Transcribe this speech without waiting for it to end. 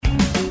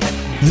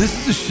This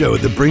is a show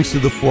that brings to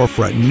the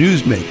forefront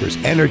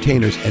newsmakers,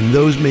 entertainers, and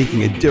those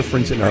making a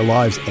difference in our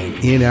lives and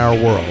in our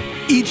world.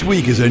 Each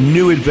week is a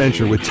new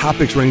adventure with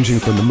topics ranging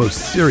from the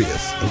most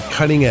serious and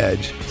cutting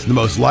edge to the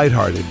most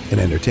lighthearted and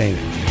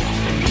entertaining.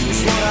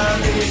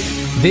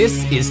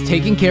 This is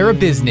Taking Care of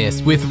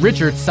Business with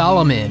Richard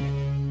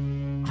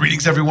Solomon.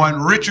 Greetings,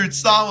 everyone. Richard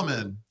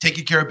Solomon,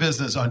 Taking Care of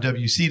Business on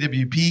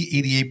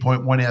WCWP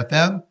 88.1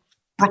 FM,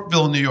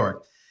 Brookville, New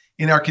York.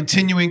 In our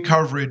continuing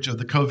coverage of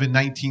the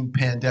COVID-19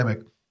 pandemic,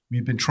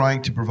 we've been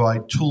trying to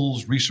provide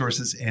tools,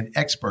 resources, and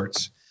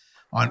experts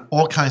on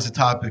all kinds of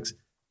topics,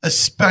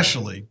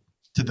 especially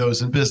to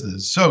those in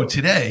business. So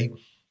today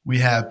we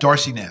have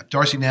Darcy Knapp.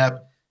 Darcy Knapp,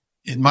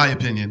 in my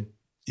opinion,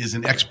 is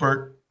an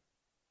expert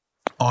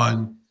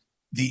on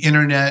the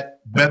internet,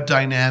 web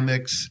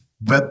dynamics,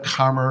 web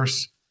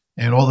commerce,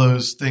 and all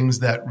those things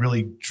that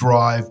really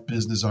drive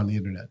business on the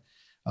internet.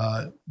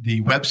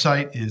 The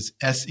website is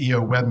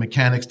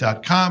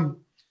SEOwebmechanics.com,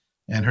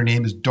 and her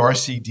name is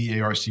Darcy,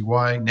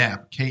 D-A-R-C-Y,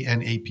 Knapp,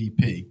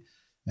 K-N-A-P-P.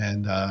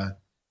 And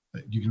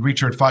you can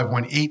reach her at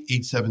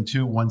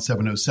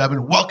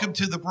 518-872-1707. Welcome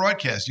to the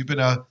broadcast. You've been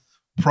a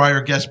prior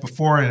guest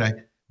before,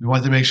 and we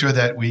wanted to make sure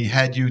that we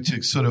had you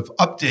to sort of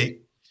update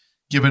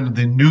given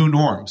the new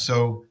norms.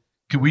 So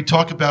could we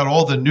talk about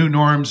all the new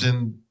norms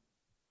in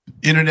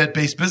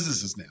internet-based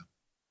businesses now?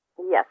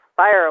 Yes,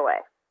 fire away.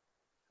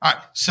 All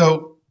right,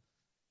 so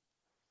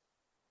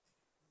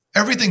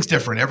everything's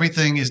different.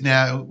 Everything is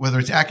now, whether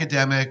it's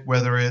academic,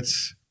 whether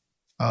it's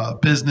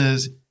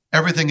business,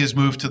 everything is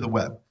moved to the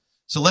web.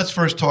 So let's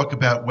first talk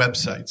about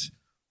websites.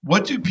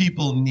 What do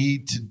people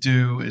need to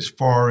do as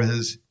far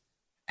as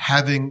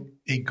having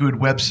a good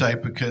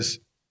website? Because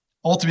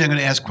ultimately, I'm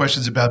going to ask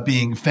questions about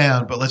being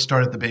found, but let's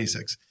start at the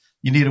basics.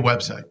 You need a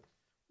website.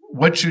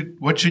 What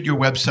should your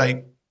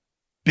website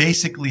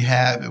basically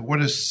have? And what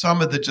are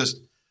some of the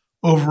just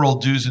overall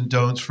do's and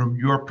don'ts from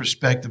your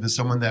perspective as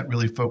someone that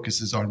really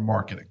focuses on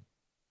marketing?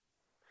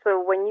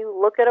 So when you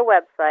look at a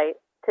website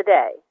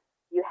today,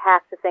 you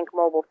have to think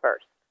mobile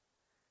first.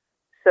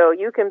 So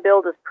you can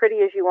build as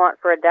pretty as you want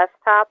for a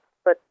desktop,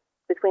 but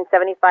between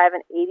 75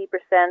 and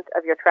 80%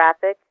 of your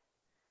traffic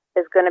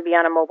is going to be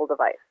on a mobile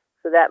device.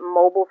 So that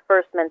mobile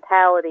first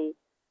mentality,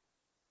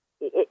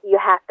 you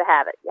have to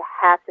have it. You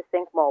have to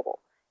think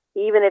mobile.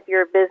 Even if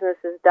your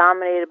business is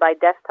dominated by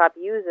desktop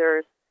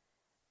users,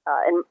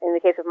 in the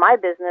case of my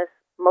business,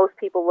 most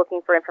people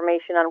looking for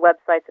information on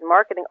websites and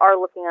marketing are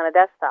looking on a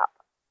desktop,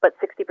 but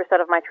 60%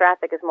 of my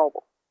traffic is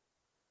mobile.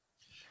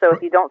 So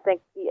if you don't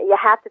think, you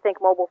have to think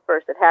mobile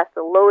first. It has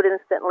to load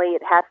instantly.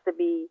 It has to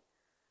be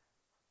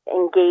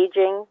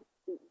engaging.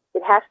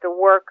 It has to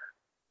work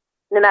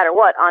no matter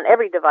what on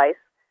every device,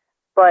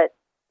 but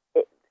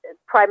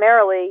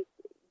primarily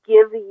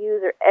give the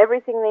user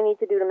everything they need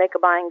to do to make a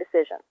buying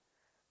decision.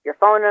 Your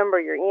phone number,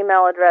 your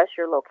email address,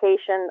 your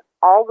location,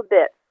 all the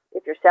bits.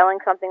 If you're selling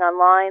something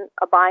online,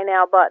 a buy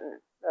now button,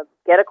 a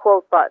get a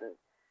quote button.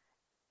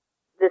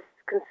 This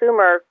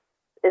consumer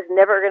is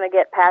never going to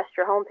get past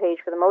your homepage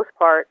for the most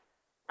part.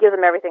 Give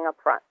them everything up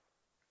front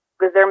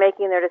because they're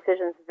making their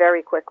decisions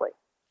very quickly.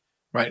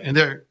 Right. And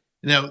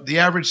the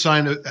average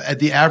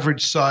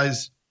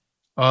size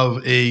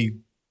of a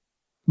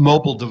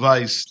mobile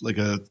device, like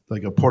a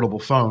portable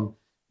phone,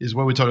 is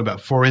what we're talking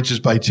about, 4 inches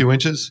by 2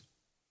 inches?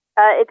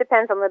 It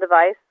depends on the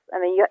device. I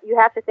mean, you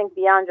have to think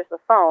beyond just the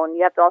phone.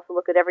 You have to also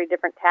look at every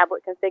different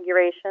tablet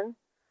configuration.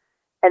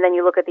 And then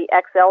you look at the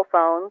XL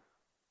phones.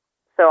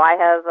 So I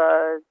have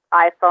an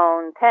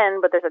iPhone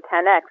 10, but there's a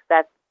 10X.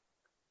 That's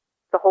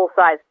the whole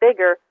size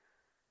bigger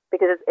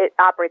because it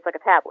operates like a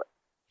tablet.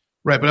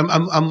 Right. But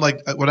I'm like,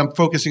 what I'm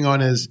focusing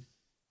on is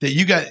that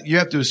you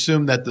have to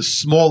assume that the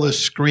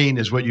smallest screen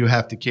is what you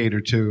have to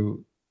cater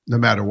to no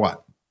matter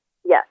what.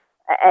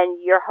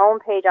 And your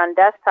homepage on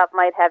desktop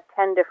might have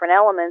 10 different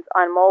elements.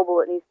 On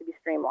mobile, it needs to be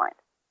streamlined.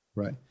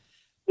 Right.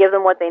 Give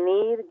them what they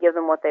need, give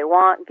them what they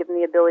want, give them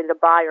the ability to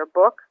buy or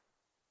book.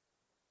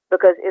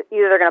 Because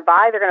either they're going to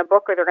buy, they're going to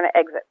book, or they're going to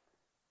exit.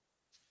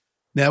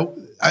 Now,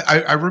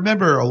 I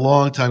remember a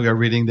long time ago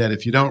reading that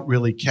if you don't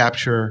really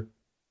capture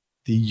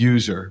the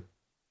user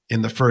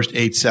in the first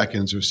 8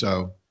 seconds or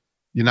so,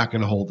 you're not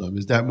going to hold them.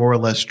 Is that more or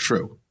less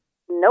true?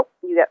 Nope.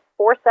 You got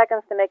 4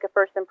 seconds to make a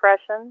first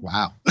impression.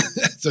 Wow.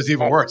 So it's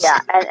even worse. Yeah,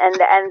 and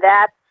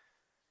that's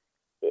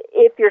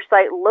if your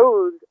site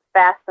loads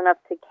fast enough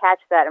to catch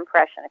that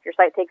impression. If your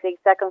site takes 8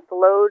 seconds to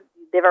load,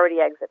 they've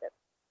already exited.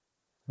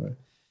 Right.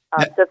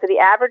 So for the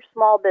average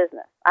small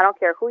business, I don't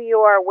care who you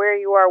are, where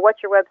you are,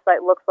 what your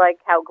website looks like,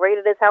 how great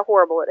it is, how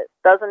horrible it is,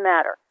 doesn't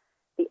matter.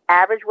 The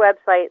average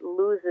website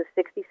loses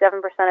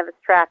 67% of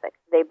its traffic.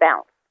 They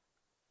bounce.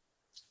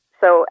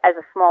 So as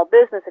a small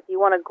business, if you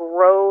want to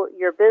grow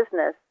your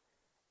business,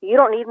 you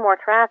don't need more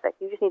traffic.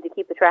 You just need to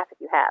keep the traffic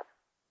you have.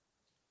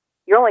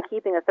 You're only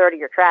keeping a third of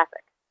your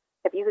traffic.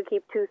 If you could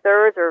keep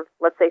 2/3 or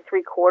let's say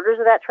 3/4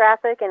 of that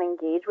traffic and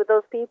engage with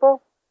those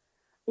people,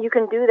 you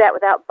can do that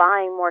without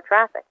buying more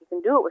traffic. You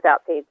can do it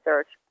without paid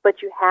search,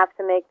 but you have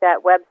to make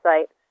that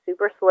website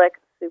super slick,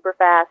 super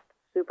fast,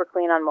 super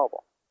clean on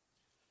mobile.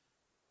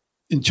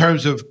 In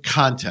terms of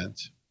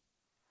content,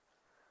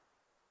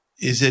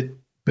 Is it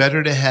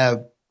better to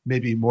have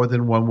maybe more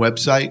than one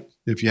website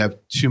if you have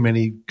too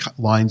many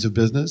lines of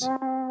business?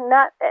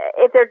 Not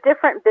if they're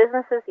different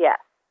businesses, yes.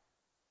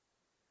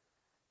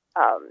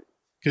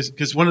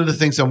 Because one of the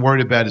things I'm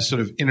worried about is sort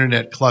of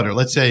internet clutter.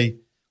 Let's say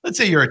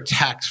you're a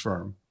tax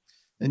firm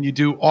and you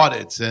do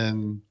audits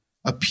and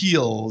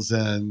appeals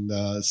and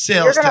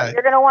sales tax.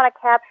 You're going to want to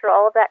capture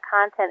all of that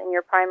content in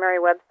your primary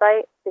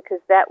website because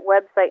that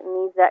website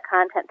needs that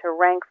content to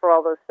rank for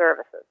all those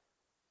services.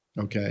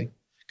 Okay.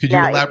 Could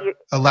you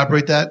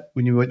elaborate that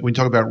when you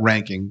talk about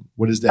ranking?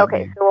 What does that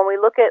mean? Okay, so when we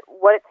look at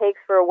what it takes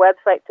for a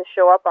website to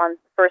show up on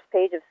the first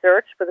page of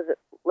search, because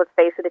let's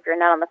face it, if you're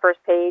not on the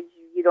first page,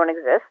 you don't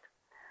exist.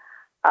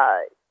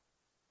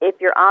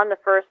 If you're on the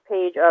first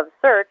page of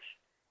search,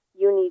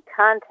 you need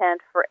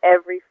content for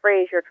every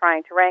phrase you're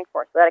trying to rank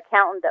for. So that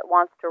accountant that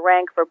wants to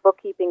rank for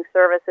bookkeeping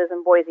services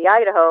in Boise,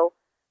 Idaho,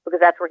 because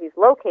that's where he's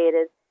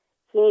located,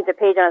 he needs a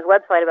page on his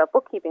website about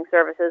bookkeeping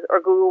services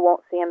or Google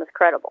won't see him as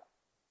credible.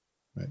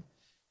 Right.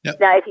 Yep.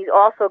 Now, if he's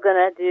also going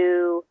to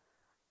do,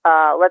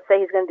 let's say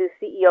he's going to do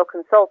CEO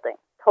consulting,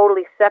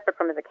 totally separate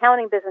from his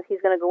accounting business,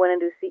 he's going to go in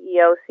and do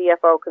CEO,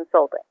 CFO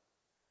consulting.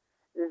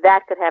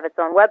 That could have its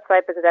own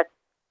website because that's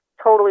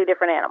a totally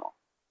different animal.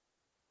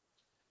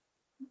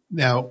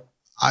 Now,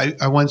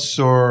 I once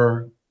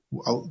saw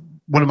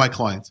one of my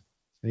clients,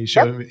 and he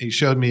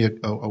showed me a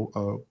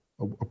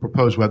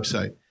proposed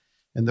website.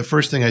 And the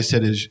first thing I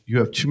said is, you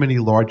have too many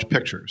large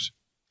pictures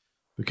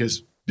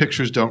because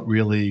pictures don't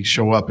really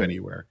show up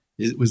anywhere.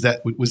 Was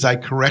I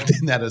correct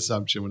in that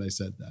assumption when I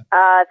said that?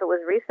 If it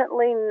was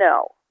recently,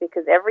 no,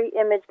 because every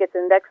image gets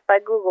indexed by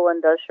Google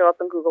and does show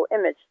up in Google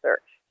image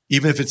search.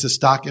 Even if it's a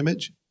stock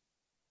image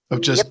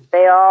of just Yep,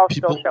 they all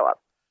people? still show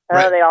up.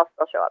 Right. They all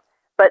still show up.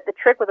 But the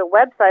trick with a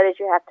website is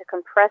you have to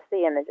compress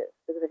the images,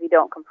 because if you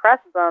don't compress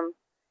them,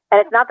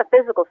 and it's not the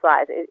physical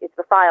size, it's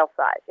the file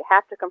size. You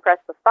have to compress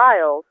the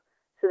files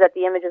so that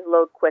the images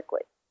load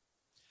quickly.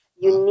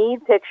 You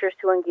need pictures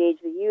to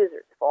engage the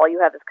users. If all you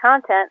have is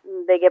content,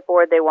 they get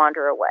bored, they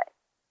wander away.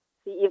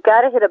 So you've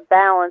got to hit a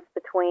balance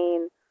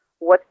between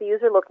what's the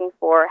user looking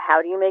for,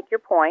 how do you make your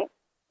point,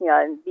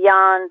 and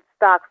beyond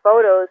stock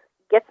photos,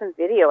 get some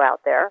video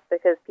out there,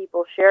 because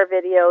people share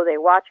video, they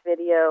watch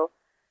video,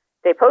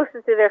 they post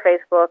it to their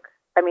Facebook.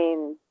 I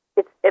mean,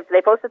 if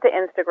they post it to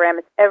Instagram,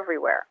 it's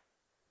everywhere.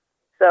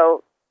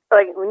 So,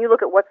 like, when you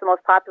look at what's the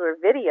most popular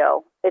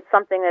video, it's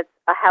something that's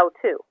a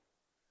how-to.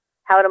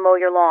 How to mow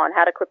your lawn,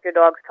 how to clip your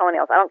dog's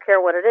toenails. I don't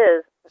care what it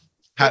is.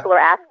 People are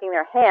asking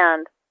their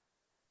hand,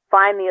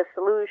 find me a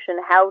solution,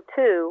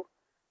 how-to,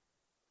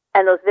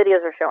 and those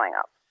videos are showing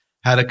up.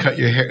 How to cut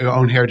your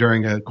own hair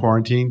during a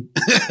quarantine?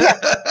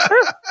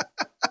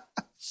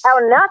 How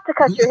not to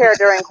cut your hair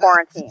during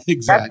quarantine.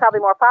 Exactly. That's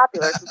probably more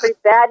popular. Some pretty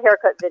bad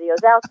haircut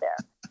videos out there.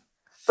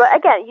 But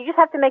again, you just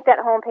have to make that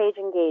homepage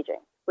engaging,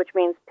 which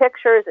means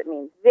pictures, it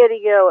means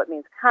video, it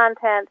means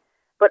content.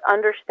 But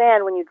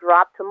understand when you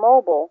drop to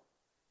mobile,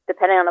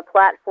 depending on the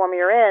platform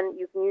you're in,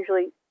 you can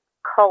usually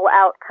cull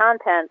out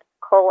content,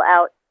 cull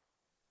out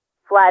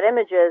flat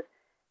images,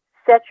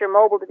 set your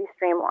mobile to be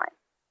streamlined.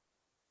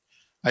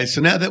 All right,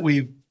 so now that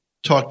we've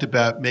talked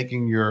about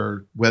making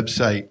your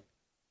website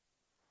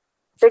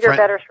bigger,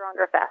 better,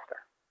 stronger, faster.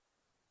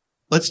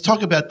 Let's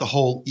talk about the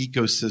whole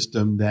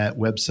ecosystem that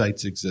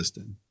websites exist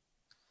in.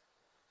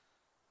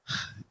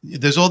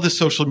 There's all this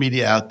social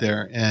media out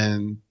there,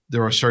 and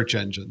there are search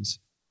engines.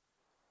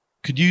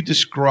 Could you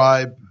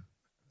describe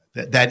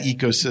that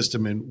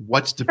ecosystem and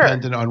what's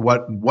dependent on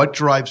what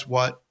drives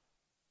what?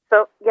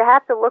 So you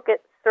have to look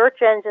at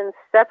search engines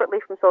separately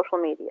from social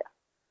media.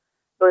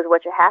 Because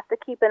what you have to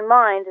keep in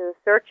mind is a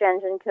search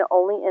engine can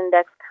only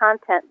index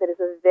content that is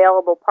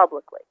available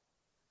publicly.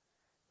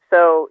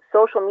 So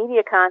social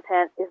media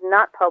content is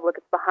not public.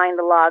 It's behind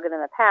a login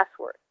and a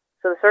password.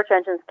 So the search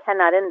engines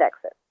cannot index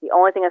it. The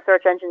only thing a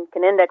search engine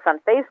can index on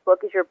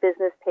Facebook is your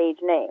business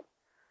page name.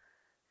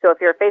 So if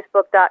you're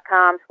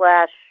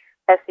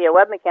facebook.com/SEO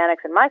Web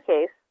Mechanics, in my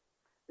case,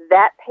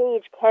 that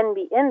page can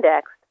be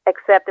indexed,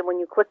 except that when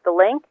you click the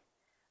link,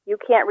 you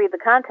can't read the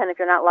content if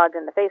you're not logged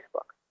into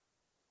Facebook.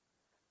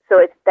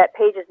 So that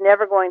page is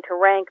never going to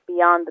rank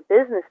beyond the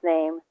business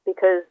name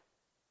because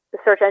the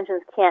search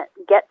engines can't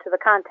get to the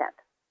content.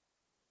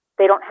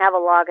 They don't have a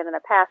login and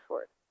a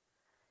password.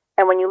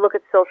 And when you look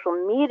at social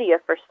media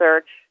for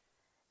search,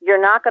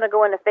 you're not going to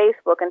go into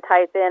Facebook and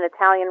type in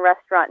Italian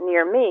restaurant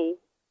near me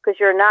because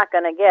you're not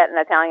going to get an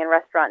Italian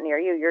restaurant near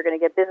you. You're going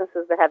to get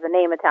businesses that have the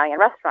name Italian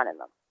restaurant in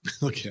them.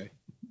 Okay.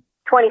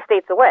 20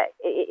 states away.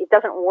 It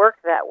doesn't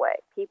work that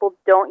way. People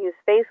don't use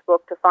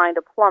Facebook to find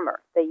a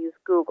plumber. They use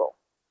Google.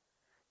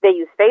 They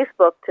use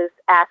Facebook to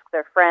ask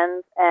their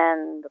friends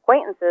and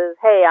acquaintances,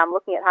 hey, I'm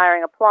looking at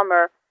hiring a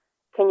plumber.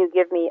 Can you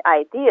give me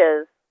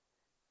ideas?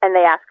 And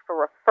they ask for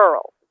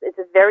referrals. It's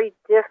very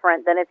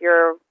different than if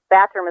your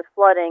bathroom is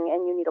flooding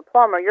and you need a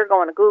plumber. You're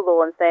going to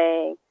Google and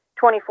saying,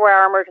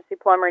 24-hour emergency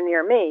plumber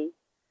near me.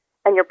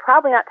 And you're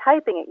probably not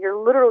typing it. You're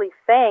literally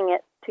saying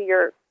it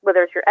to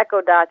whether it's your Echo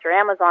Dot, your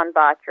Amazon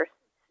Bot, your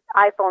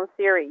iPhone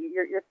Siri.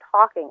 You're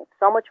talking. It's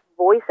so much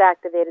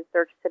voice-activated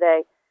search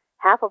today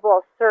half of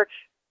all search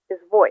is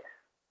voice.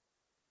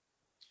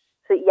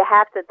 So you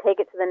have to take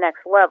it to the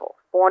next level.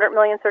 400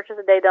 million searches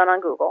a day done on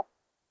Google.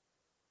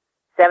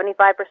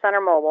 75%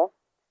 are mobile.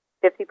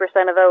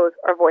 50% of those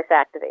are voice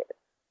activated.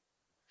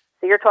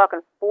 So you're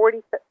talking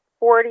 40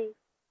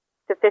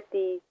 to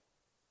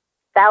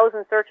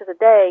 50,000 searches a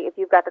day. If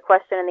you've got the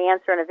question and the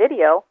answer in a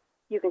video,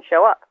 you can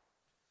show up.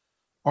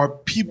 Are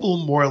people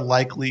more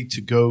likely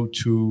to go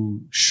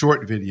to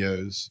short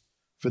videos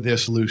for their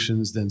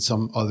solutions than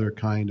some other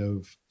kind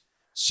of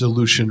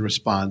solution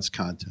response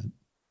content?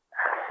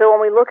 So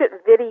when we look at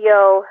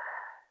video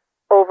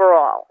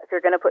overall, if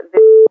you're going to put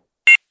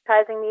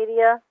advertising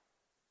media,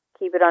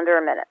 keep it under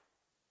a minute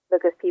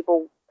because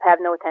people have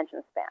no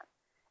attention span.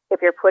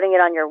 If you're putting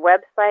it on your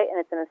website and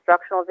it's an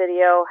instructional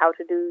video, how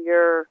to do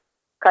your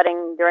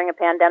cutting during a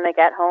pandemic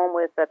at home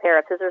with a pair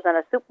of scissors and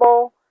a soup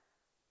bowl,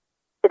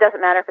 it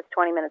doesn't matter if it's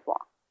 20 minutes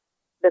long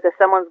because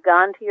someone's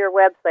gone to your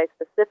website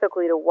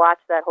specifically to watch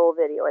that whole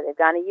video, or they've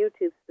gone to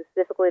YouTube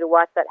specifically to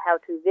watch that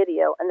how-to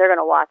video, and they're going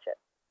to watch it.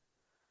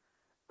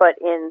 But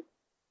in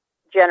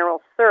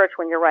general search,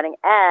 when you're running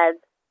ads,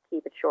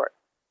 keep it short.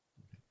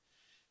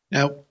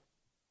 Now,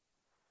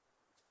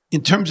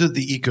 in terms of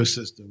the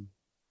ecosystem,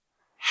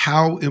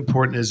 how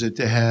important is it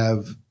to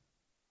have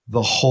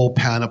the whole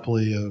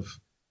panoply of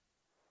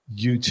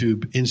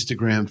YouTube,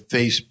 Instagram,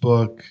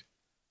 Facebook?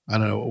 I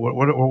don't know.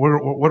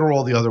 What are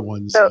all the other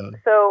ones?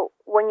 So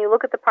when you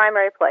look at the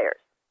primary players,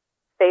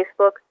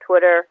 Facebook,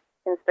 Twitter,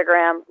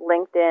 Instagram,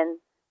 LinkedIn,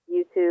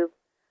 YouTube,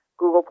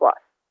 Google+,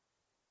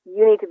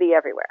 you need to be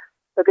everywhere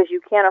because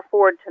you can't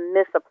afford to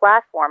miss a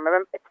platform.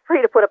 Remember, it's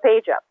free to put a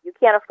page up. You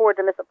can't afford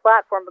to miss a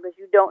platform because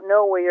you don't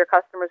know where your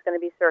customer is going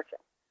to be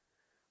searching,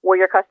 where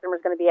your customer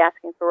is going to be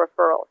asking for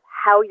referrals,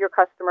 how your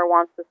customer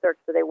wants to search.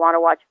 Do they want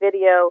to watch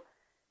video?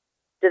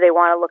 Do they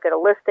want to look at a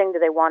listing? Do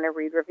they want to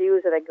read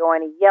reviews? Are they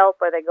going to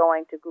Yelp? Are they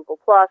going to Google+?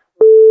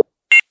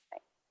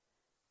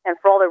 And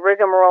for all the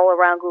rigmarole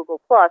around Google+,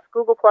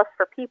 Google+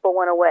 for people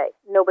went away.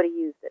 Nobody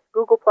used it.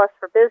 Google+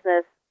 for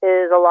business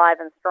is alive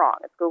and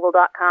strong. It's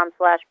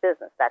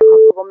google.com/business. That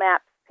Google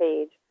Maps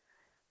page.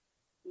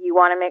 You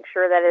want to make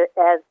sure that it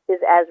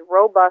is as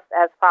robust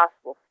as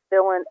possible.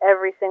 Fill in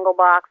every single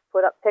box,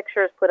 put up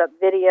pictures, put up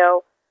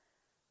video.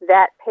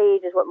 That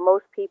page is what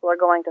most people are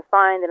going to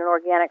find in an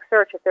organic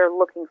search if they're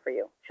looking for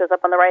you. Shows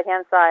up on the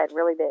right-hand side,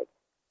 really big.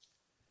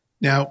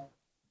 Now,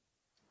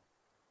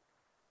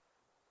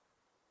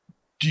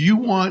 do you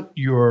want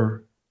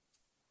your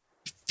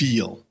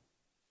feel,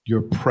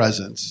 your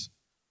presence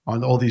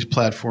on all these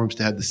platforms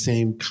to have the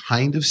same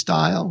kind of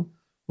style?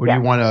 Or do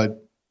you want to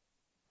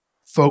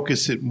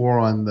focus it more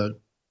on the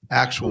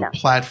actual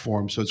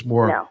platform so it's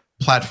more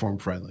platform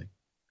friendly?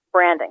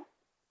 Branding.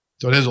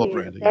 So it is all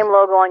branding. Same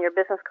logo on your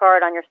business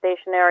card, on your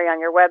stationery, on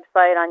your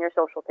website, on your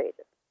social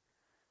pages.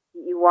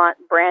 You want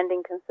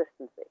branding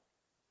consistency.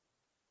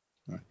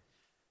 All right.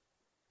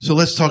 So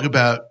let's talk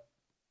about,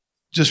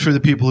 just for the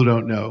people who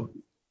don't know,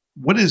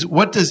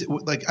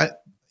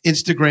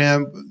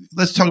 Instagram,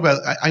 let's talk about,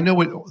 I know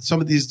what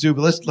some of these do,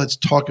 but let's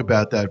talk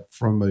about that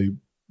from a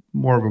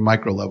more of a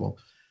micro level.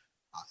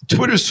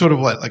 Twitter's sort of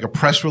like a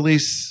press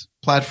release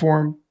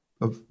platform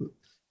of,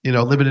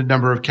 limited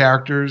number of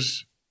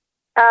characters.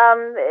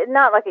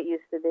 Not like it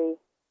used to be.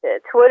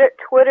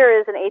 Twitter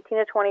is an 18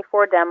 to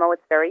 24 demo.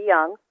 It's very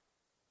young.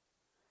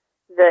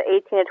 The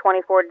 18 to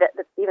 24,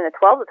 even the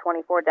 12 to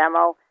 24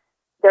 demo,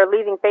 they're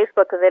leaving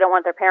Facebook because they don't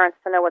want their parents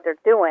to know what they're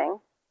doing,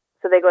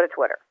 so they go to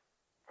Twitter.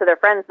 So their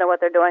friends know what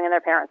they're doing and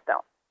their parents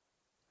don't.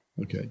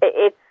 Okay.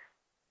 It's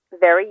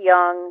very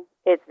young.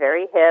 It's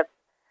very hip.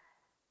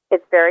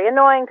 It's very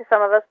annoying to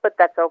some of us, but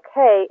that's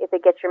okay. If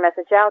it gets your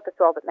message out,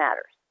 that's all that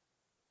matters.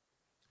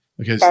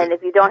 Okay, and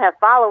if you don't have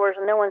followers,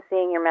 no one's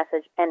seeing your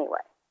message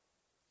anyway.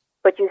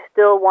 But you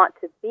still want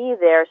to be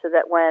there so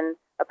that when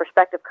a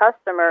prospective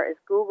customer is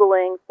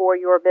Googling for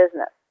your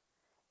business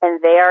and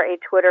they are a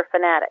Twitter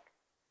fanatic,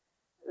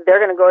 they're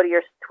going to go to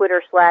your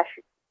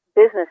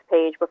Twitter/business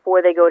page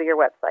before they go to your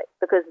website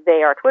because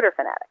they are Twitter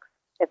fanatics.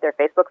 If they're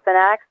Facebook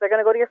fanatics, they're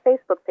going to go to your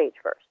Facebook page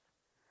first.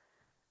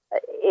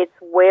 It's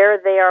where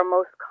they are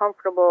most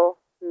comfortable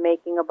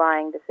making a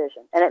buying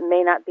decision. And it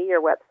may not be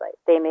your website.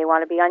 They may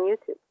want to be on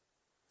YouTube.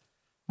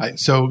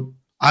 So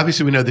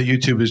obviously we know that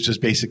YouTube is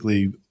just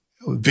basically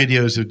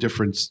videos of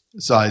different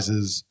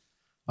sizes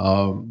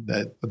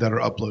that are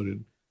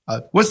uploaded.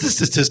 What's the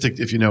statistic,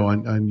 if you know,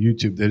 on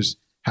YouTube? There's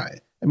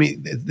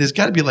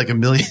got to be like 1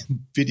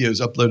 million videos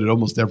uploaded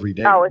almost every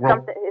day. Oh, it's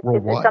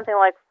something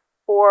like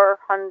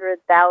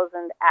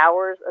 400,000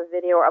 hours of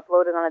video are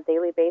uploaded on a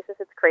daily basis.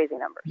 It's crazy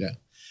numbers. Yeah.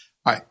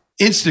 All right.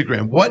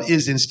 Instagram. What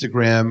is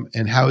Instagram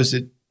and how is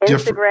it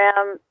different?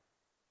 Instagram,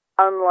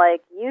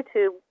 unlike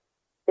YouTube,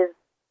 is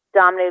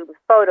dominated with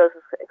photos,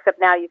 except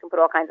now you can put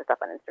all kinds of stuff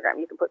on Instagram.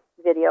 You can put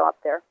video up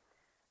there.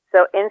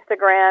 So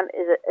Instagram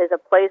is a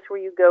place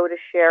where you go to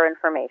share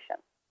information,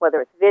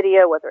 whether it's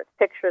video, whether it's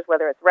pictures,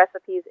 whether it's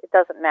recipes. It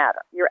doesn't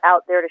matter. You're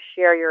out there to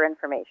share your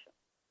information.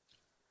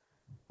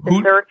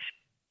 The search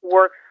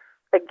works,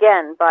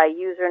 again, by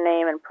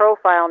username and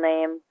profile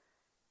name.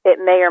 It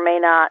may or may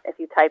not, if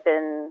you type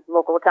in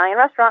local Italian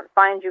restaurant,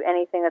 find you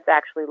anything that's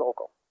actually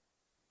local.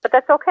 But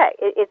that's okay.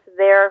 It's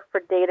there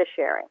for data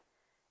sharing.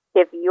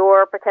 If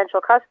your potential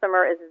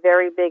customer is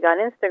very big on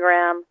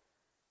Instagram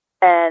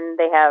and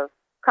they have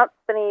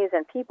companies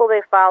and people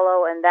they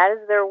follow and that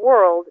is their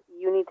world,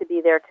 you need to be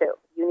there too.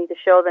 You need to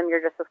show them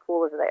you're just as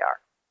cool as they are.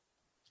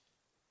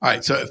 All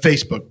right, so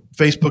Facebook.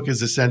 Facebook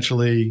is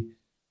essentially...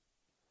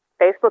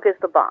 Facebook is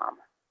the bomb.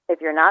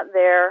 If you're not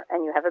there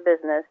and you have a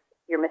business,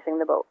 you're missing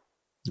the boat.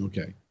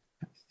 Okay.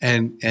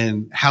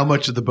 And how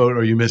much of the boat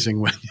are you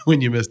missing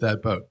when you miss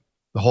that boat?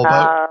 The whole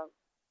boat?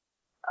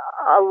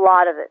 A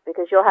lot of it,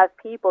 because you'll have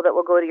people that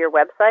will go to your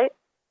website,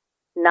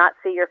 not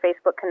see your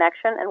Facebook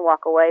connection, and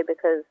walk away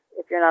because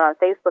if you're not on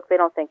Facebook, they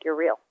don't think you're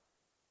real.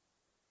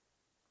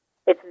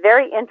 It's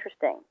very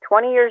interesting.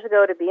 20 years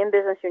ago, to be in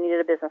business, you needed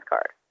a business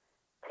card.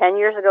 10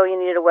 years ago, you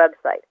needed a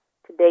website.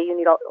 Today, you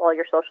need all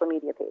your social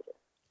media pages.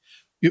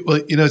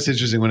 Well, it's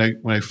interesting.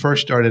 When I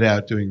first started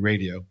out doing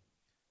radio,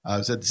 I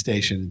was at the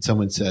station and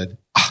someone said,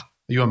 "Are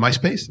you on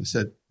MySpace?" I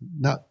said,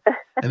 "No."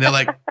 And they're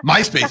like,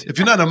 "MySpace? If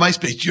you're not on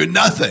MySpace, you're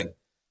nothing."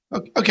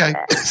 Okay.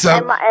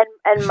 So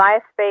and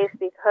MySpace,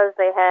 because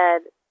they had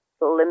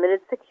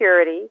limited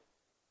security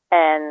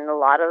and a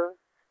lot of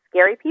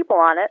scary people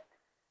on it,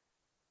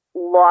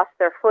 lost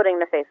their footing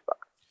to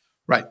Facebook.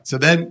 Right. So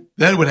then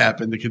what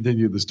happened to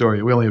continue the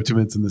story? We only have 2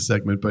 minutes in this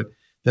segment, but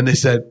then they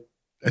said,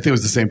 I think it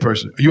was the same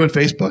person. "Are you on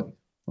Facebook?"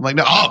 I'm like,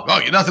 "No. Oh,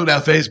 you're nothing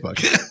without Facebook."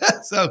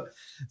 So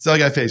I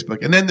got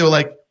Facebook. And then they were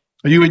like,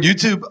 "Are you on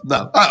YouTube?"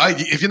 "No."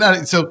 If you're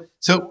not, so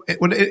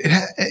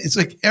it's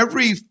like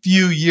every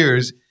few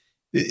years,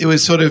 it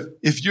was sort of,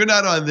 if you're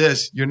not on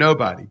this, you're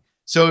nobody.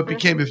 So it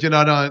became, if you're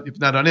not on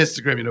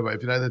Instagram, you're nobody.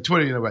 If you're not on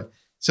Twitter, you're nobody.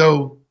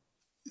 So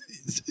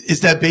is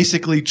that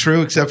basically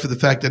true, except for the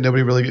fact that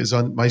nobody really is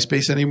on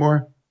MySpace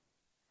anymore?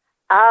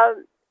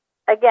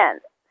 Again,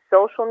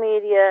 social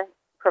media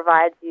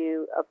provides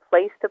you a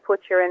place to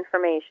put your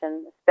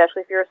information,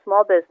 especially if you're a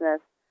small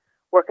business,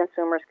 where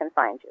consumers can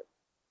find you,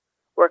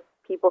 where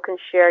people can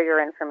share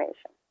your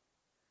information,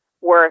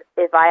 where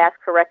if I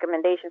ask for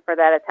recommendation for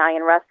that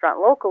Italian restaurant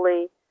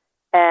locally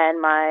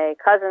and my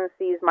cousin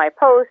sees my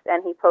post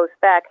and he posts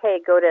back, "Hey,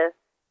 go to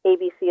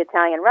ABC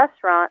Italian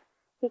restaurant,"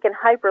 he can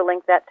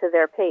hyperlink that to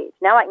their page.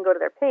 Now I can go to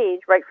their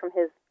page right from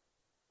his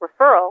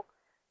referral.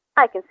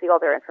 I can see all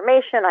their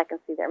information. I can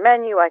see their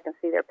menu. I can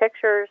see their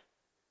pictures.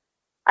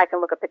 I can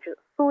look at pictures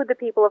of food that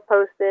people have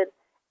posted,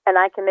 and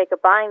I can make a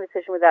buying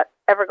decision without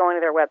ever going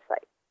to their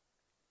website.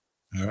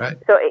 All right.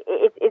 So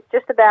it's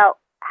just about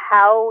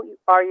how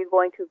are you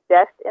going to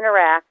best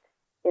interact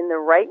in the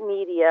right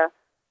media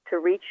to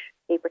reach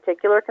a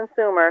particular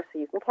consumer so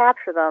you can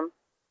capture them,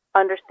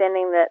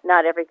 understanding that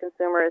not every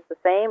consumer is the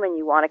same and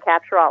you want to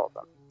capture all of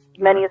them, as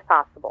many as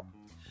possible.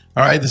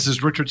 All right, this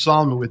is Richard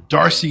Solomon with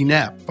Darcy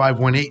Knapp,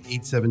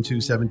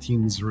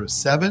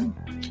 518-872-1707.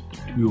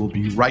 We will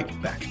be right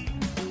back.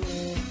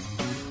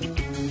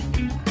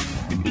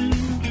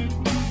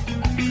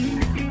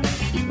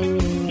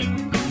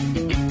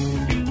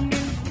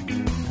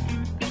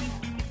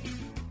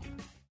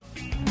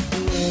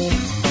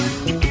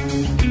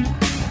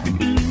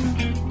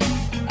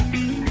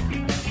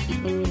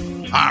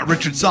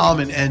 Richard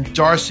Solomon and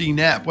Darcy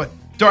Knapp. What,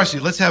 Darcy,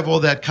 let's have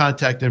all that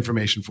contact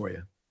information for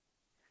you.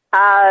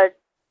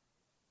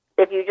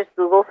 If you just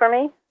Google for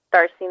me,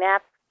 Darcy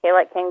Knapp, K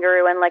like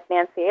kangaroo, N like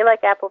Nancy, A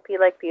like apple, P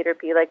like Peter,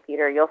 P like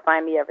Peter, you'll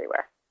find me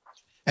everywhere.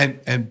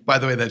 And by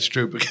the way, that's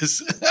true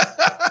because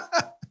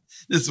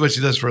this is what she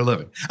does for a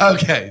living.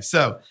 Okay,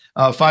 so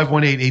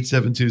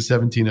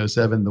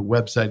 518-872-1707. The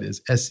website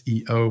is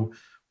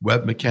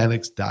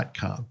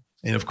SEOwebmechanics.com.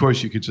 And of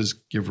course, you could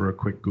just give her a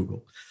quick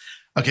Google.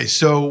 Okay,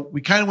 so we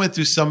kind of went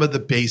through some of the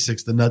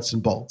basics, the nuts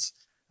and bolts.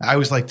 I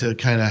always like to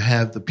kind of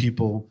have the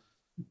people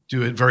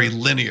do it very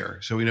linear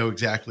so we know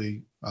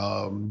exactly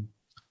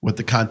what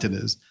the content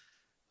is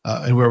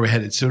and where we're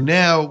headed. So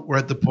now we're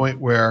at the point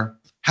where,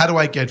 how do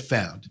I get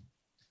found?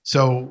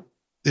 So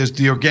there's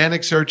the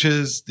organic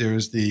searches,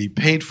 there's the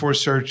paid for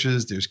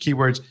searches, there's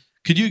keywords.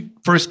 Could you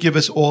first give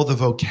us all the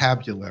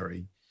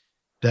vocabulary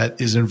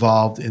that is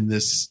involved in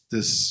this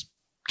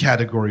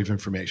category of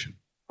information?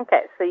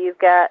 Okay, so you've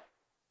got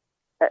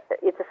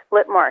it's a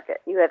split market.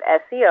 You have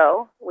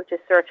SEO, which is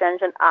search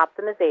engine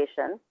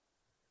optimization.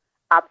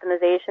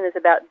 Optimization is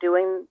about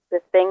doing the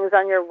things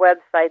on your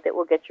website that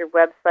will get your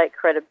website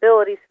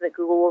credibility so that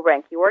Google will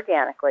rank you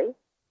organically.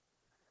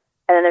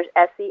 And then there's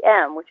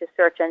SEM, which is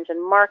search engine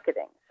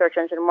marketing. Search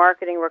engine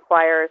marketing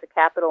requires a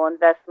capital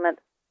investment.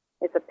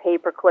 It's a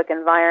pay-per-click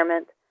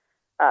environment.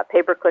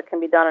 Pay-per-click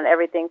can be done on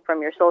everything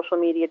from your social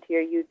media to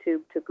your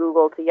YouTube to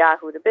Google to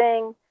Yahoo to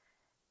Bing,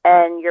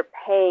 and you're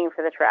paying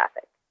for the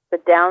traffic. The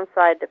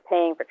downside to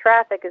paying for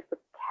traffic is the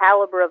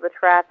caliber of the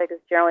traffic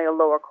is generally a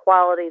lower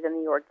quality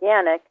than the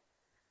organic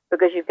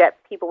because you've got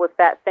people with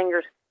fat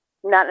fingers,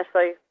 not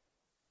necessarily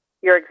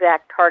your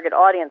exact target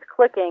audience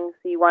clicking,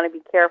 so you want to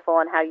be careful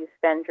on how you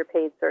spend your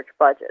paid search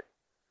budget.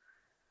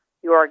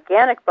 Your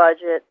organic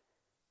budget,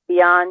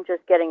 beyond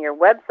just getting your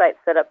website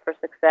set up for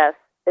success,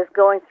 is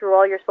going through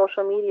all your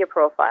social media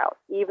profiles.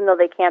 Even though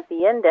they can't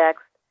be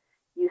indexed,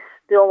 you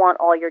still want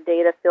all your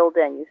data filled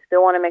in. You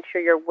still want to make sure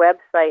your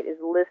website is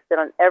listed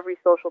on every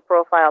social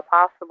profile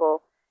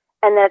possible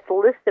and that it's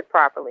listed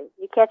properly.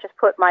 You can't just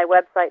put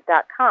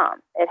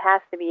mywebsite.com. It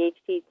has to be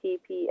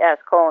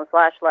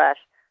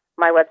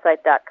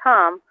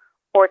https://mywebsite.com,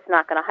 or it's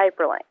not going to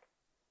hyperlink.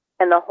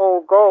 And the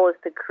whole goal is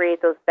to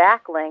create those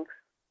backlinks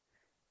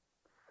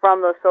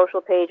from those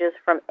social pages,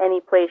 from any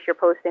place you're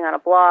posting on a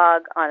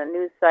blog, on a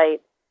news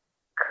site.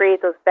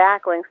 Create those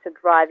backlinks to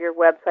drive your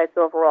website's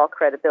overall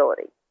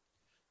credibility.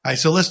 All right,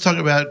 so let's talk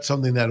about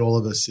something that all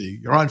of us see.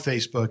 You're on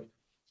Facebook,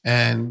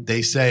 and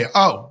they say,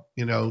 "Oh,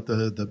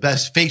 the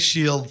best face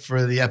shield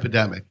for the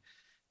epidemic,"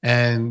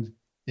 and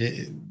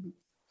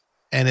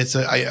it's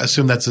I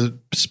assume that's a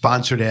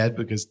sponsored ad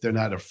because they're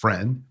not a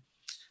friend.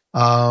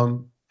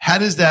 How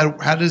does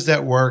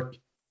that work,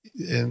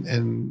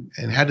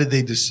 and how do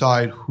they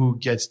decide who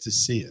gets to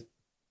see it?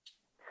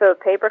 So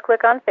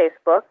pay-per-click on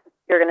Facebook.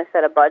 You're going to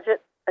set a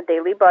budget, a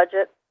daily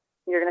budget.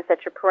 You're going to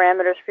set your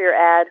parameters for your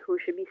ad, who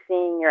should be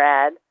seeing your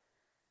ad.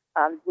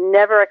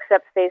 Never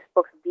accept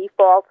Facebook's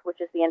default, which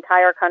is the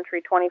entire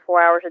country,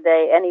 24 hours a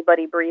day,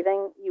 anybody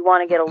breathing. You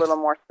want to get a little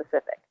more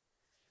specific.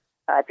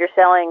 If you're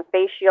selling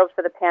face shields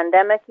for the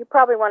pandemic, you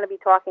probably want to be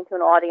talking to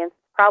an audience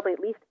probably at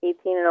least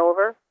 18 and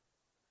over.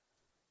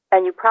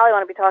 And you probably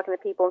want to be talking to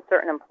people in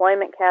certain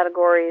employment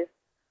categories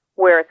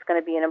where it's going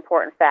to be an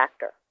important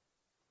factor.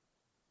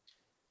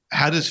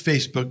 How does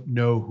Facebook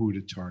know who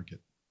to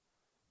target?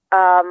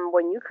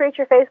 When you create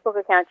your Facebook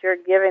account, you're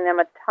giving them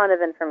a ton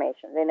of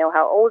information. They know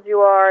how old you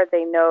are.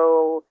 They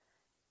know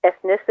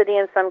ethnicity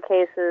in some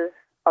cases,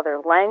 other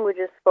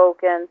languages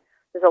spoken.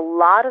 There's a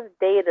lot of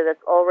data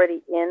that's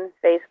already in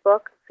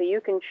Facebook, so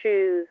you can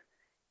choose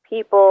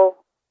people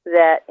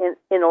that in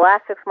the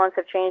last 6 months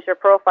have changed their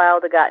profile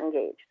to got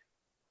engaged.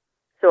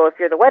 So if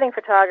you're the wedding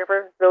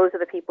photographer, those are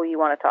the people you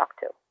want to talk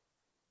to.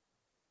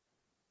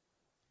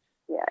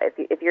 Yeah,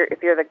 if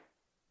you're the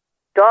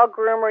dog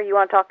groomer, you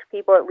want to talk to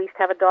people at least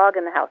have a dog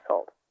in the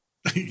household.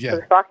 Yeah.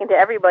 So talking to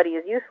everybody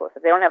is useless.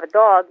 If they don't have a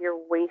dog, you're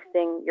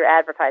wasting your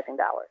advertising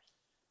dollars.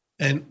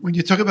 And when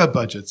you talk about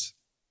budgets,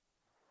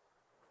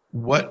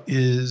 what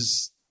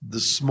is the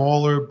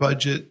smaller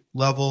budget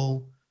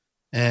level?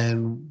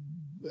 And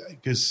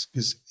because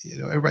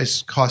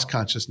everybody's cost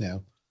conscious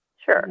now.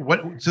 Sure.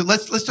 So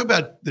let's talk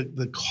about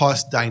the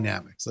cost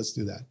dynamics. Let's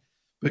do that.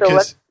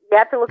 Because you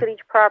have to look at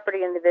each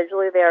property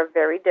individually. They are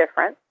very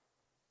different.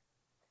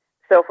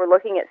 So if we're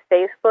looking at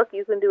Facebook,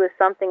 you can do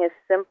something as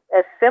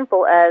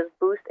simple as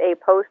boost a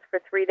post for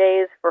 3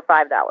 days for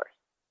 $5.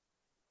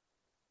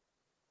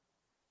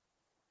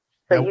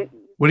 So now,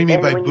 what do you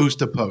mean by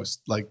boost a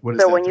post? Like what is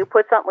that? So when you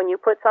put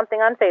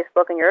something on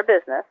Facebook and you're a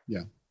business,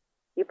 yeah,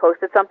 you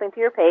posted something to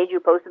your page. You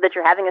posted that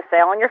you're having a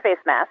sale on your face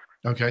masks.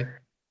 Okay.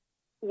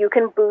 You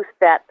can boost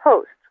that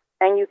post,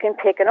 and you can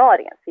pick an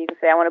audience. So you can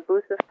say, I want to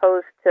boost this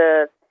post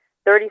to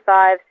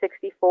 35,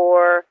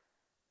 64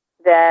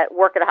 that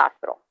work at a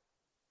hospital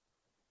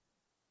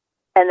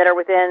and that are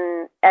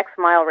within X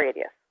mile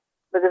radius.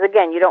 Because,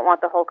 again, you don't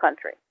want the whole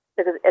country.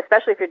 Because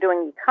especially if you're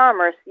doing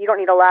e-commerce, you don't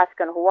need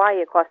Alaska and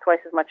Hawaii. It costs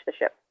twice as much to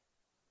ship.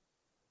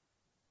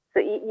 So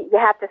you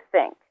have to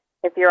think.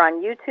 If you're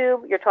on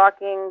YouTube, you're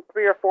talking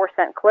 3 or 4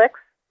 cent clicks.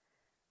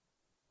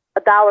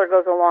 $1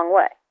 goes a long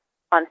way.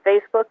 On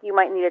Facebook, you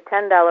might need a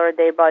 $10 a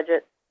day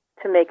budget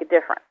to make a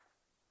difference.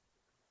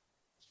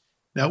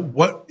 Now,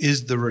 what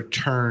is the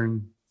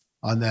return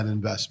on that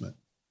investment?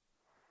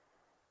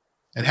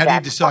 And how do you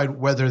decide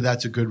whether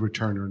that's a good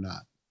return or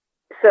not?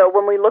 So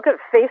when we look at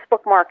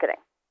Facebook marketing,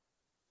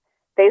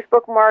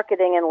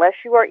 unless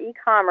you are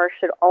e-commerce,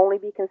 should only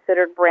be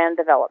considered brand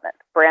development,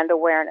 brand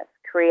awareness,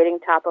 creating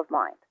top of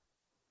mind.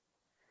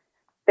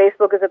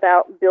 Facebook is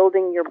about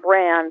building your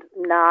brand,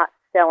 not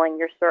selling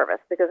your service.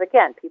 Because,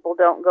 again, people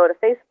don't go to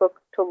Facebook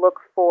to look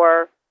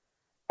for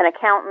an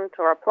accountant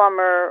or a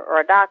plumber or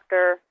a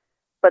doctor,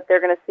 but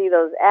they're going to see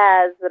those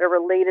ads that are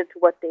related to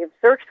what they've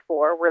searched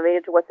for,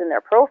 related to what's in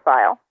their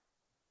profile,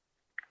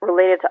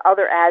 related to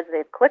other ads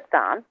they've clicked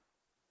on,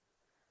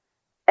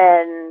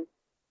 and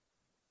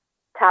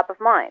top of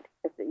mind.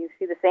 If you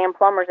see the same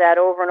plumber's ad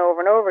over and over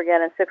and over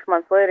again, and 6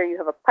 months later you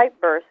have a pipe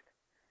burst,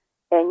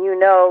 and you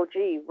know,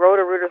 gee,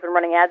 Roto-Rooter's been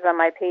running ads on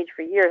my page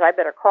for years, I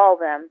better call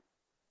them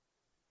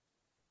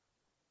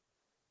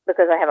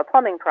because I have a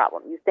plumbing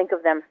problem. You think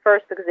of them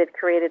first because they've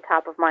created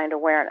top-of-mind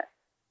awareness.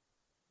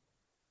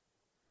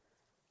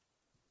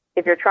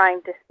 If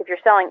you're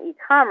selling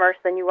e-commerce,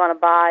 then you want to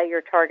buy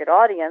your target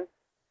audience,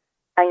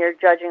 and you're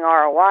judging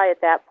ROI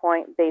at that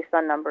point based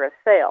on number of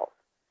sales.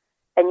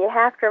 And you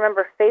have to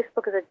remember,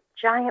 Facebook is a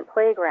giant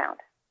playground.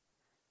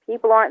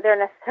 People aren't there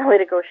necessarily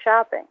to go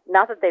shopping.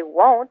 Not that they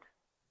won't,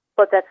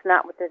 but that's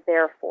not what they're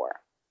there for.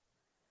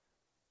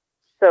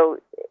 So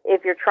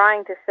if you're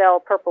trying to sell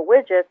purple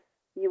widgets,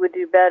 you would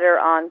do better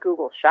on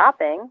Google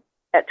Shopping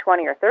at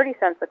 20 or 30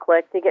 cents a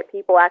click to get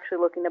people actually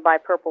looking to buy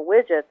purple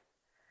widgets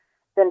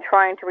than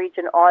trying to reach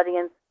an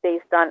audience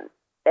based on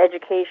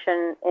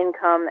education,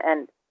 income,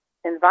 and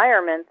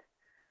environment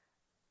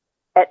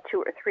at $2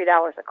 or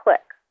 $3 a click.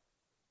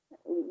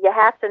 You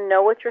have to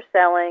know what you're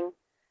selling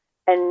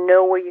and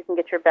know where you can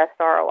get your best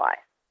ROI.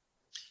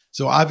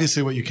 So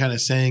obviously what you're kind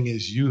of saying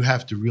is you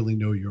have to really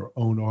know your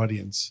own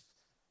audience.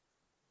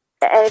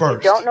 And first.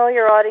 If you don't know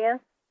your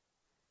audience,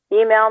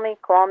 email me,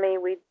 call me.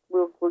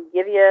 We'll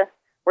give you,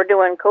 we're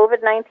doing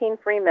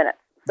COVID-19 free minutes.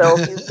 So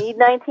if you need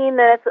 19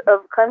 minutes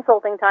of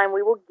consulting time,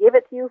 we will give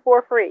it to you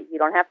for free. You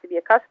don't have to be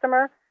a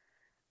customer.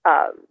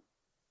 I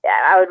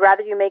would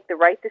rather you make the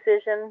right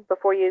decision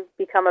before you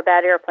become a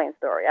bad airplane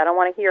story. I don't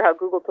want to hear how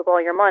Google took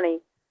all your money.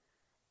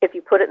 If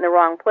you put it in the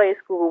wrong place,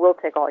 Google will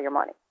take all your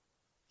money.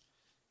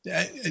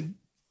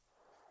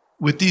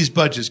 With these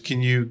budgets,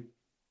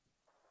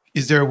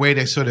 is there a way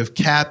to sort of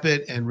cap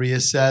it and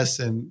reassess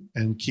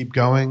and keep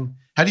going?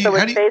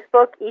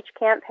 Facebook, each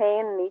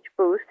campaign and each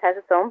boost has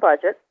its own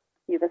budget.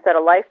 You can set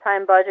a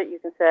lifetime budget. You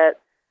can set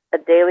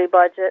a daily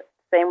budget.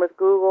 Same with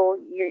Google.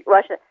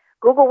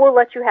 Google will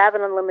let you have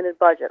an unlimited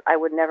budget. I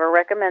would never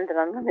recommend an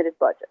unlimited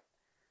budget.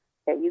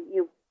 Okay,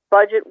 you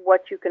budget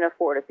what you can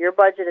afford. If your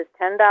budget is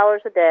 $10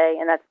 a day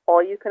and that's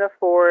all you can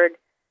afford,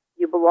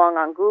 you belong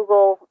on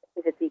Google.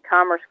 If it's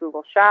e-commerce,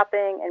 Google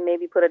Shopping, and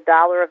maybe put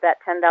 $1 of that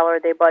 $10 a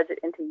day budget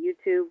into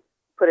YouTube.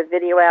 Put a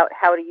video out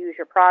how to use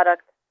your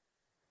product.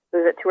 It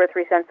was at 2 or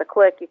 3 cents a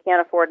click. You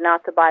can't afford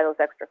not to buy those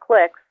extra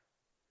clicks.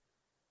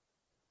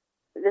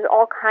 There's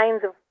all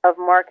kinds of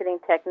marketing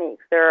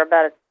techniques. There are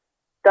about a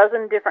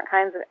dozen different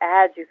kinds of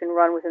ads you can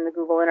run within the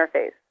Google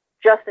interface,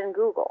 just in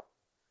Google.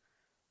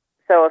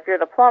 So if you're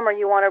the plumber,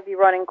 you want to be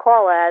running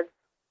call ads,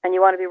 and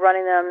you want to be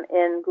running them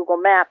in Google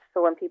Maps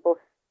so when people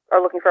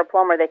are looking for a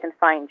plumber, they can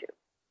find you.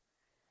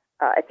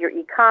 If you're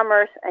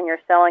e-commerce and you're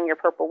selling your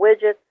purple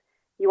widgets,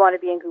 you want to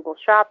be in Google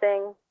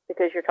Shopping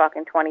because you're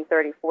talking 20,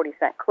 30, 40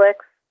 cent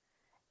clicks.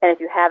 And if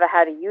you have a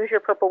how to use your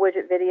purple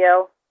widget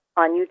video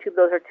on YouTube,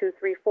 those are 2,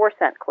 3, 4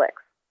 cent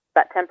clicks,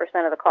 about 10%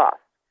 of the cost.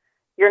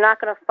 You're not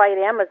going to fight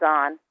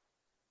Amazon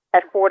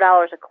at $4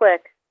 a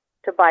click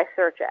to buy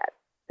search ads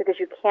because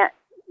you can't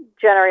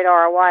generate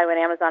ROI when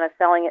Amazon is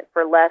selling it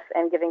for less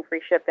and giving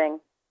free shipping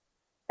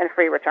and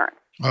free returns.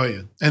 Oh,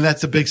 yeah. And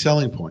that's a big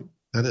selling point.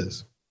 That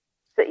is.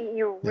 So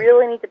you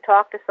really need to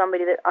talk to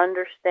somebody that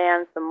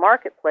understands the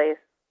marketplace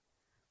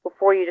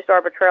before you just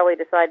arbitrarily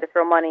decide to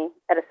throw money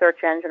at a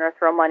search engine or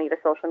throw money at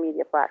a social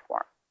media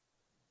platform.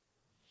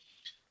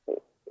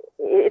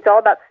 It's all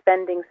about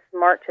spending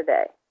smart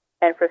today.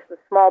 And for the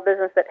small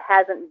business that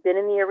hasn't been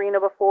in the arena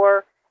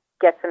before,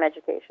 get some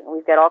education.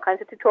 We've got all kinds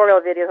of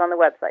tutorial videos on the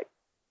website.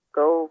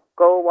 Go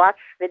watch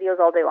videos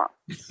all day long.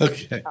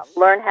 Okay.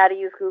 Learn how to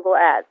use Google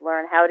Ads.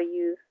 Learn how to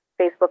use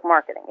Facebook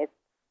marketing.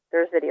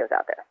 There's videos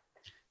out there.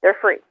 They're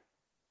free.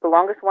 The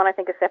longest one, I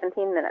think, is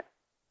 17 minutes.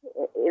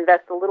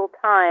 Invest a little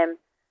time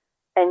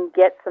and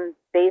get some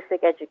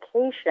basic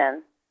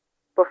education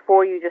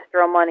before you just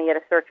throw money at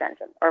a search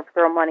engine or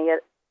throw money at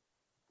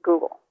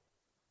Google.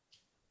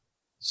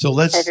 So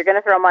and if you're going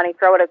to throw money,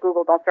 throw it at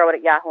Google. Don't throw it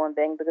at Yahoo and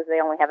Bing because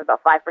they only have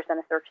about 5% of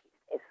search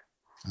these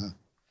days.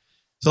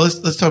 So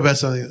let's talk about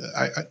something.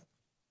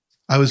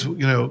 I was,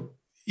 you know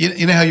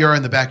how you are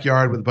in the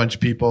backyard with a bunch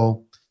of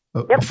people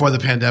before the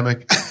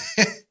pandemic,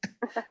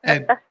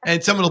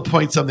 and someone will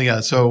point something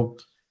out. So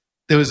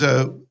there was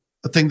a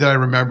thing that I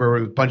remember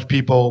with a bunch of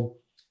people,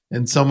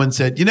 and someone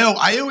said,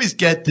 I always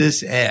get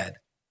this ad,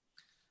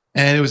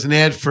 and it was an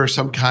ad for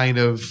some kind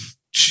of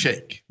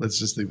shake. Let's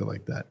just leave it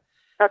like that.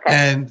 Okay.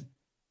 And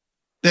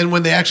then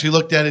when they actually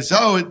looked at it,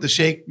 the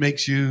shake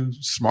makes you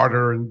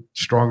smarter and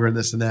stronger and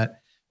this and that.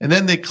 And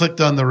then they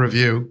clicked on the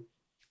review,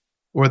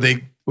 or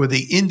they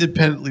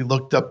independently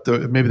looked up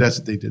maybe that's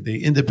what they did. They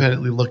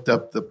independently looked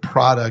up the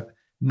product,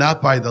 not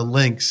by the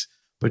links,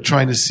 but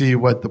trying to see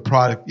what the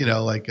product,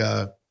 like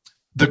the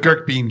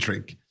Gurk Bean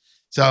drink.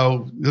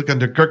 So look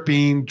under Gurk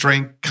Bean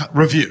drink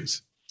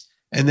reviews.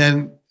 And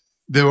then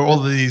there were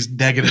all of these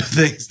negative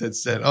things that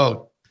said,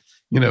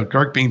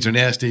 Gurk beans are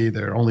nasty.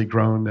 They're only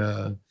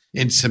grown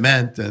in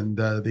cement, and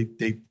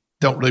they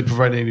don't really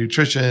provide any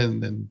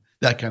nutrition and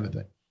that kind of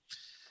thing.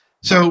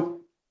 So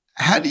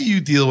how do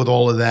you deal with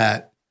all of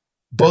that,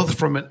 both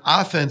from an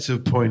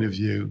offensive point of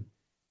view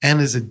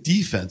and as a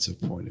defensive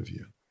point of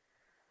view?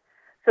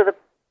 So the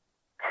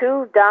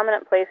two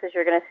dominant places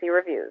you're going to see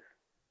reviews,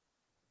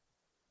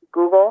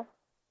 Google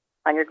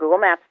on your Google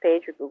Maps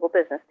page, your Google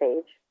Business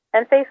page,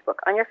 and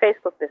Facebook on your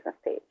Facebook Business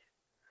page.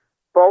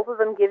 Both of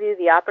them give you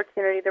the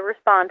opportunity to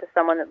respond to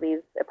someone that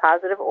leaves a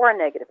positive or a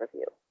negative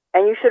review.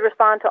 And you should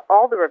respond to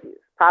all the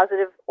reviews,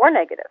 positive or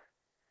negative.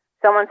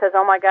 Someone says,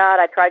 "Oh my God,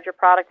 I tried your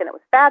product and it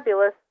was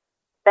fabulous."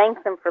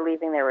 Thank them for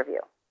leaving their review.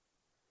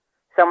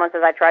 Someone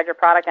says, "I tried your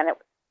product and it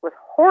was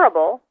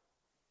horrible."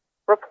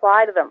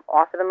 Reply to them,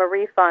 offer them a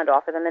refund,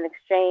 offer them an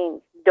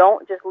exchange.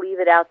 Don't just leave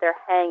it out there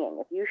hanging.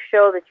 If you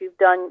show that you've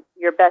done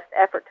your best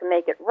effort to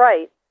make it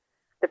right,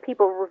 the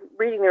people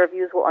reading the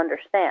reviews will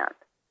understand.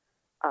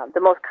 The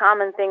most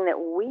common thing that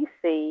we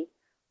see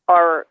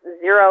are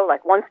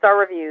 1-star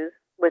reviews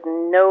with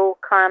no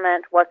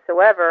comment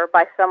whatsoever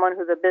by someone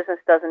who the business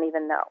doesn't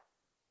even know.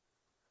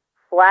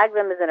 Flag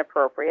them as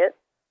inappropriate.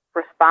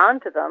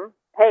 Respond to them.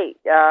 Hey,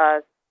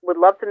 would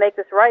love to make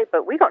this right,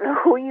 but we don't know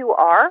who you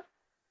are.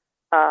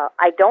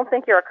 I don't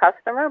think you're a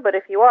customer, but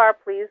if you are,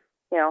 please,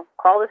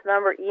 call this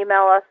number,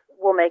 email us,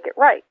 we'll make it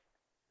right.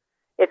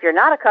 If you're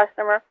not a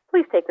customer,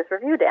 please take this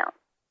review down.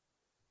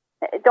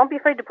 Don't be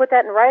afraid to put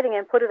that in writing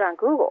and put it on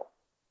Google.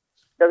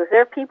 Because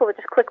there are people that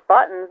just click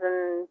buttons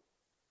and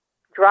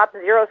drop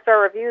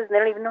 0-star reviews, and they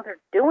don't even know they're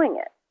doing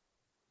it.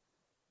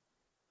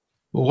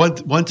 Well,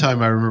 one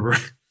time I remember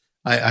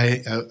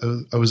I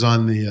was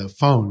on the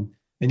phone,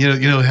 and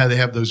you know how they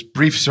have those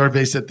brief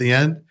surveys at the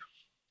end.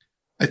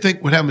 I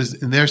think what happens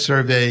in their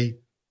survey,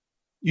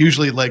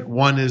 usually like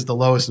 1 is the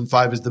lowest and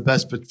 5 is the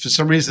best, but for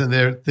some reason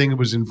their thing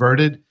was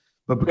inverted.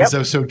 But because I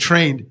was so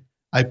trained,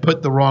 I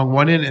put the wrong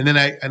one in, and then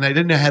I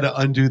didn't know how to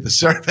undo the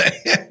survey.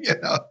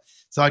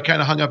 So I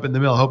kind of hung up in the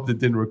middle, hoped it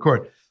didn't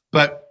record.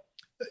 But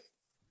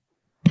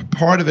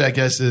part of it, I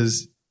guess,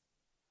 is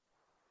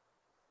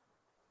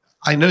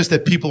I noticed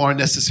that people aren't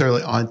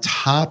necessarily on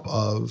top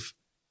of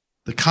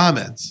the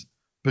comments,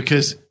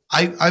 because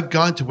I've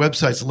gone to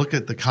websites to look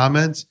at the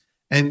comments,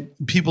 and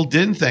people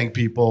didn't thank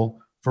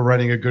people for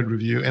writing a good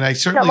review. And I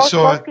certainly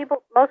saw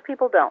most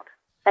people don't,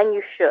 and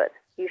you should.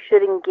 You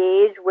should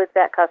engage with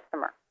that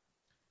customer.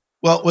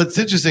 Well, what's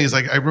interesting is,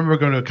 like, I remember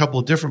going to a couple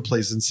of different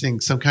places and seeing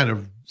some kind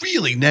of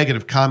really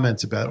negative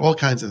comments about all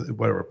kinds of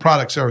whatever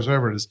product, service,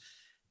 whatever it is,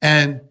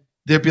 and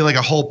there'd be like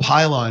a whole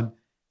pylon,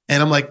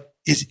 and I'm like,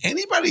 is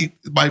anybody?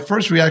 My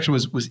first reaction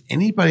was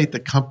anybody at the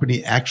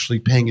company actually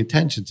paying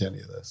attention to any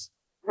of this?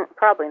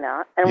 Probably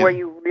not. And where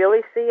you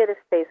really see it is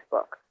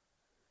Facebook.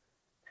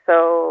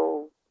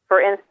 So, for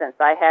instance,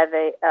 I had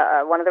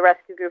one of the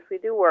rescue groups we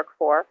do work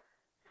for.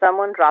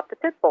 Someone dropped a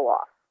pit bull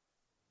off.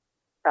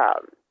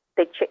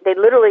 They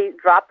literally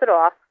dropped it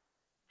off,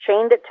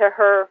 chained it to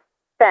her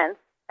fence,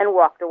 and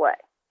walked away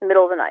in the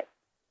middle of the night.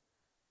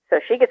 So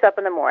she gets up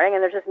in the morning,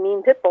 and there's this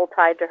mean pit bull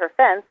tied to her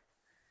fence,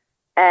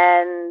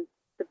 and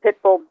the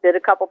pit bull bit a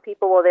couple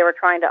people while they were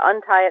trying to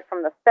untie it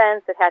from the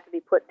fence. It had to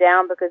be put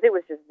down because it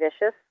was just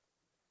vicious.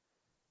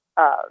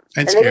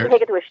 And they didn't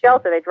take it to a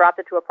shelter. They dropped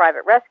it to a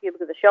private rescue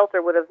because the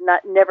shelter would have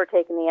never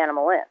taken the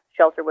animal in.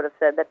 Shelter would have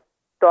said that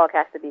dog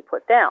has to be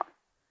put down.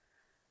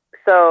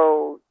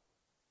 So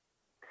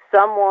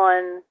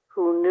someone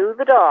who knew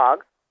the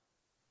dog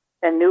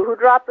and knew who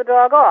dropped the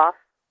dog off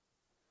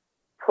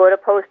put a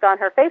post on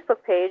her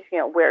Facebook page,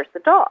 where's the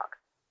dog?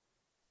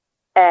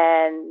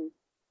 And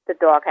the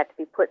dog had to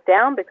be put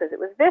down because it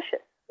was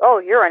vicious. Oh,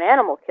 you're an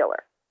animal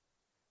killer.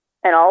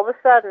 And all of a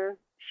sudden,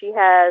 she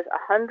has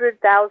 100,000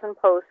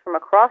 posts from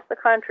across the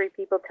country,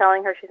 people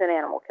telling her she's an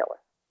animal killer.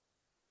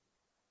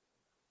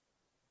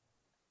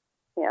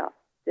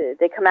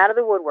 They come out of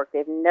the woodwork.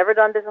 They've never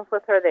done business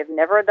with her. They've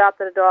never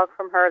adopted a dog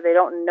from her. They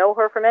don't know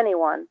her from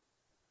anyone.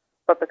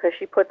 But because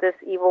she put this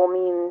evil,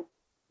 mean,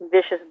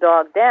 vicious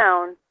dog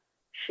down,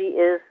 she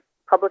is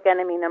public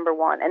enemy number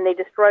 1. And they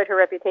destroyed her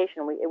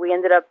reputation. We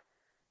ended up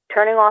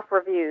turning off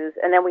reviews,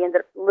 and then we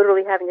ended up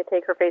literally having to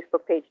take her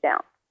Facebook page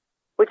down,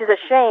 which is a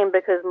shame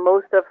because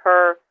most of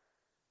her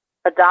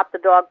adopt a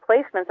dog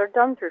placements are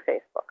done through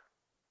Facebook.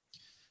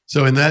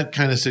 So in that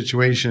kind of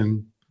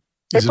situation,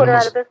 they put her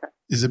out of business.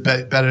 Is it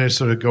better to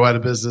sort of go out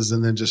of business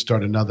and then just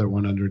start another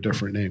one under a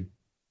different name?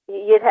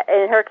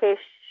 In her case,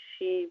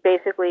 she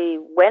basically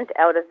went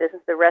out of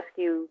business. The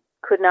rescue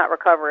could not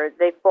recover it.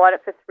 They fought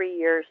it for 3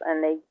 years,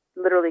 and they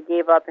literally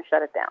gave up and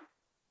shut it down,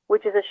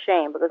 which is a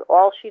shame because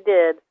all she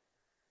did,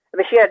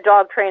 she had a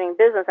dog training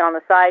business, and on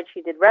the side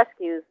she did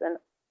rescues, and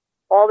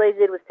all they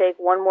did was take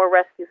one more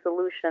rescue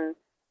solution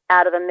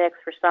out of the mix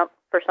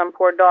for some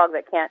poor dog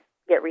that can't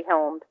get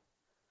rehomed.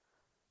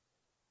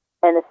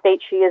 And the state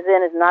she is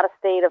in is not a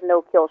state of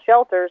no-kill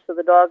shelters, so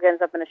the dog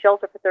ends up in a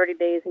shelter for 30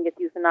 days and gets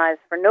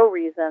euthanized for no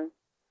reason.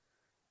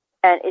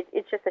 And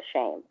it's just a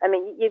shame. I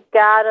mean, you've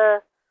got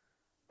to,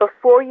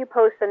 before you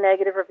post a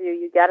negative review,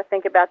 you've got to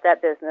think about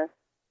that business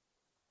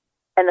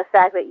and the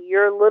fact that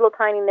your little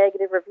tiny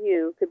negative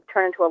review could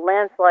turn into a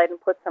landslide and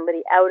put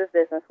somebody out of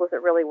business. Was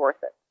it really worth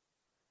it?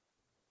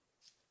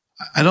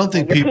 I don't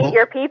think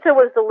your pizza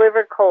was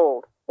delivered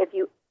cold. If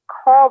you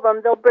call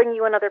them, they'll bring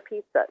you another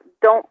pizza.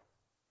 Don't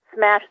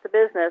smash the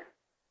business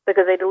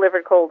because they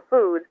delivered cold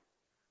food.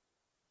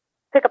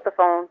 Pick up the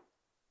phone.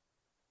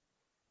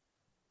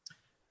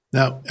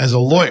 Now, as a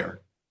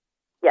lawyer,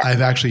 yes.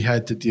 I've actually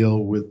had to deal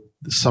with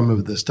some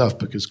of this stuff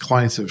because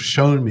clients have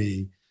shown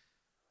me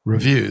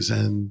reviews,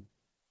 and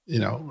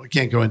I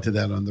can't go into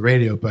that on the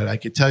radio, but I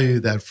could tell you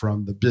that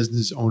from the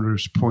business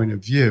owner's point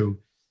of view,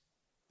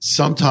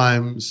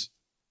 sometimes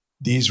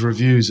these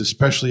reviews,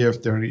 especially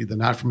if they're either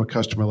not from a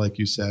customer, like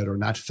you said, or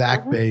not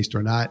fact-based,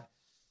 or not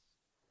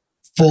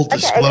full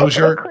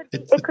disclosure.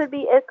 It could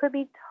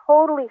be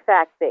totally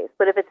fact-based,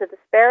 but if it's a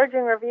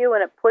disparaging review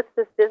and it puts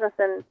this business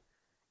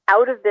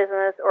out of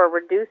business or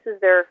reduces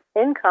their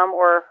income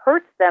or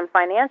hurts them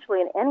financially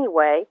in any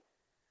way,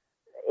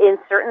 in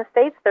certain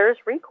states there's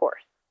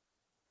recourse.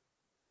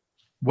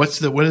 What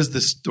is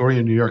the story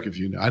in New York? If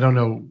you know, I don't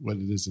know what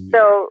it is in New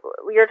York.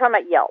 So you're talking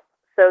about Yelp.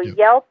 So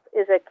Yelp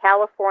is a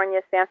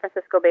California, San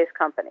Francisco-based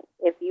company.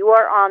 If you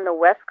are on the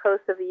west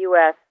coast of the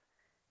U.S.,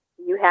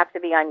 you have to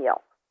be on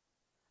Yelp.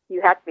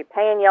 You have to be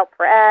paying Yelp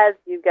for ads.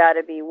 You've got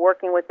to be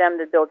working with them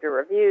to build your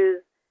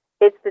reviews.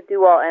 It's the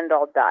do-all,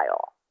 end-all,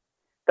 die-all.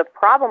 The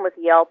problem with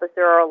Yelp is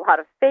there are a lot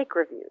of fake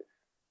reviews.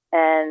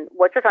 And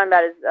what you're talking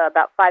about is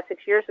about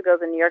 5-6 years ago,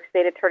 the New York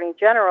State Attorney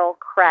General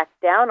cracked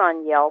down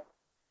on Yelp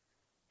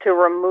to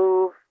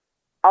remove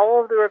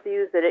all of the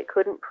reviews that it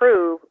couldn't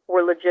prove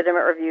were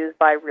legitimate reviews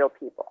by real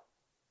people.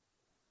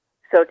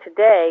 So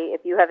today,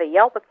 if you have a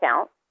Yelp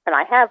account, and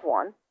I have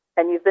one,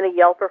 and you've been a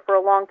Yelper for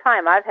a long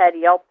time, I've had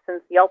Yelp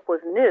since Yelp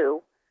was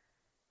new.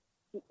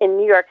 In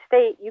New York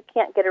State, you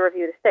can't get a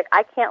review to stick.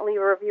 I can't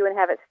leave a review and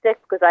have it stick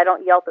because I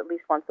don't Yelp at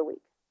least once a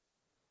week.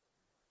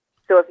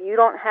 So if you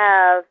don't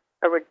have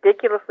a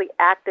ridiculously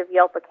active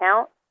Yelp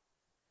account,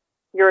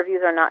 your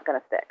reviews are not going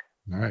to stick.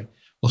 All right.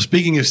 Well,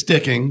 speaking of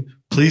sticking,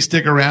 please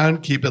stick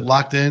around. Keep it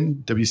locked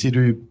in.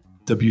 WCWP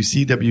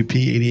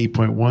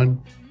 88.1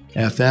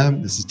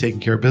 FM. This is Taking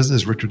Care of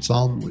Business. Richard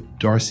Solomon with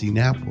Darcy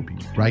Knapp. We'll be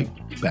right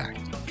back.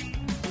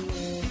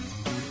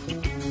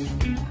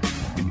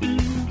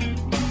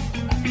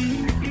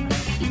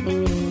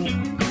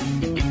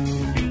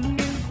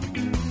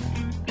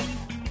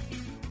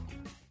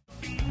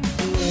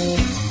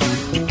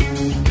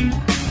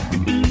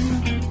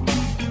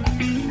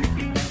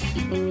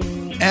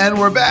 And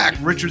we're back.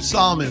 Richard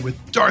Solomon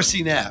with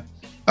Darcy Knapp.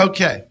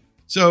 Okay,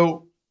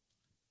 so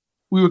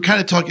we were kind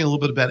of talking a little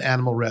bit about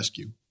animal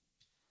rescue.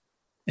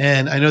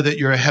 And I know that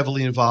you're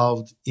heavily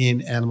involved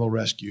in animal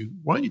rescue.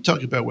 Why don't you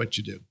talk about what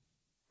you do?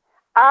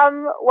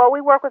 Well,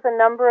 we work with a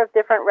number of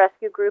different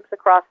rescue groups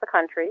across the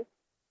country.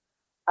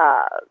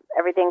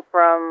 Everything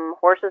from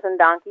horses and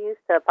donkeys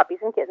to puppies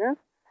and kittens.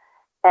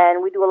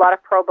 And we do a lot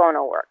of pro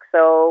bono work.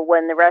 So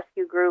when the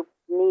rescue group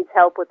needs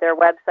help with their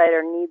website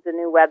or needs a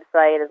new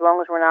website, as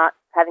long as we're not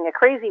having a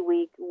crazy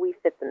week, we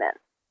fit them in.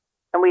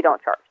 And we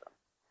don't charge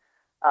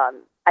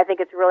them. I think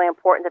it's really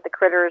important that the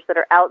critters that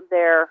are out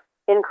there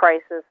in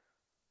crisis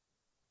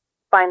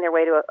find their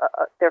way to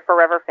their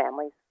forever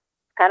families.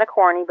 It's kind of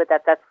corny, but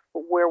that's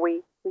where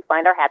we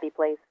find our happy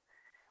place.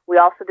 We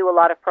also do a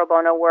lot of pro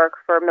bono work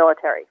for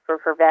military, for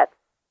vets.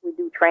 We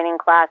do training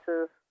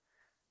classes,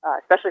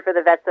 especially for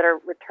the vets that are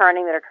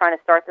returning, that are trying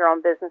to start their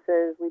own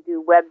businesses. We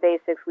do web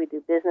basics. We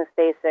do business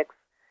basics,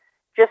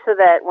 just so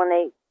that when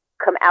they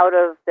come out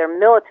of their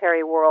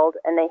military world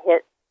and they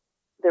hit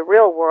the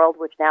real world,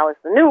 which now is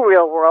the new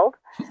real world,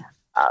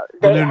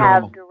 they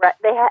have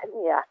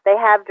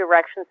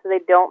directions so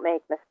they don't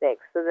make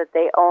mistakes, so that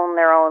they own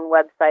their own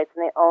websites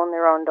and they own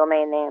their own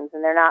domain names,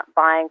 and they're not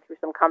buying through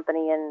some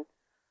company in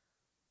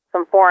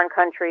some foreign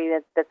country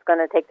that's going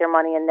to take their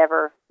money and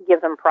never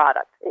give them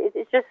product.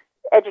 It's just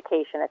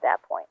education at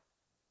that point.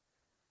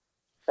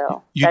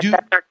 So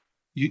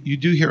you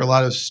do hear a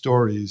lot of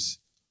stories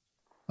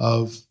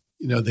of,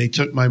 they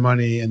took my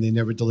money and they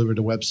never delivered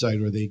a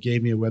website, or they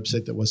gave me a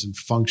website that wasn't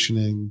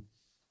functioning,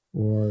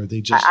 or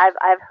they just...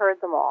 I've heard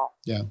them all.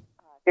 Yeah.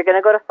 If you're going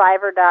to go to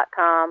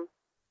Fiverr.com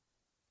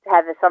to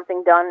have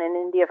something done in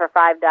India for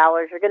 $5,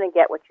 you're going to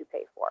get what you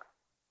pay for.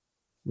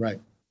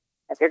 Right.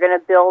 If you're going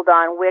to build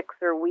on Wix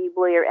or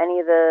Weebly or any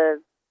of the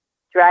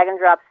drag and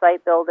drop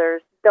site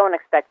builders, don't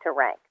expect to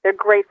rank. They're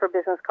great for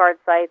business card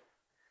sites.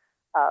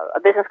 A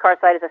business card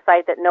site is a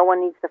site that no one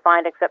needs to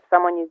find except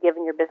someone you've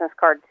given your business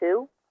card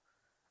to.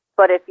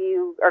 But if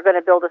you are going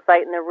to build a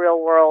site in the real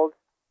world,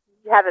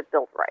 you have it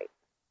built right.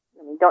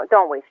 I mean,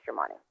 don't waste your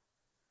money.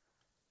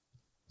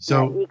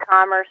 So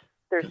e-commerce,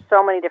 there's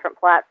so many different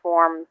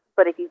platforms,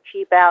 but if you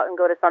cheap out and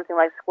go to something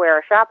like Square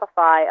or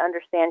Shopify,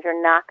 understand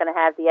you're not going to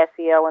have the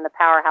SEO and the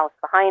powerhouse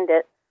behind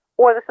it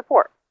or the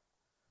support.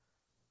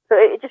 So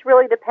it just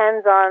really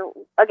depends on,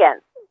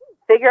 again,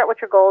 figure out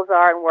what your goals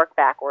are and work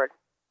backward.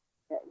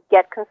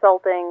 Get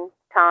consulting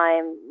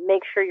time.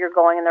 Make sure you're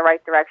going in the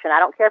right direction. I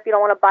don't care if you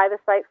don't want to buy the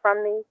site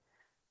from me.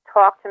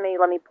 Talk to me.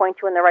 Let me point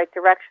you in the right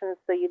direction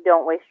so you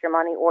don't waste your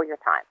money or your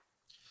time.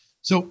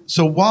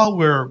 So while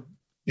we're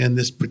in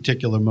this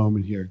particular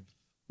moment here,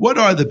 what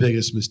are the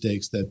biggest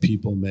mistakes that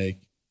people make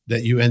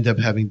that you end up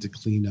having to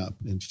clean up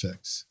and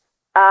fix?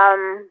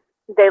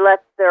 They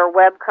let their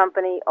web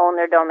company own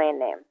their domain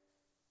name.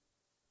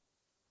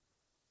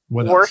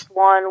 What else? Worst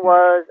one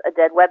was a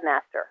dead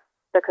webmaster,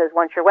 because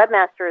once your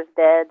webmaster is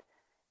dead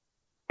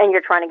and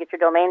you're trying to get your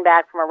domain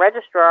back from a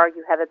registrar,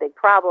 you have a big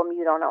problem.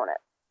 You don't own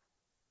it.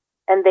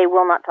 And they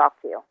will not talk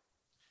to you.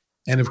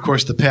 And, of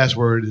course, the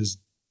password is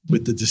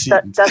with the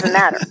decedent. Doesn't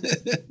matter.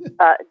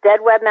 Dead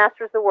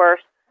webmaster is the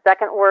worst.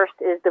 Second worst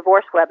is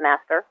divorced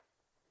webmaster,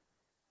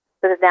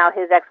 because now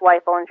his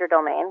ex-wife owns your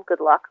domain. Good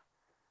luck.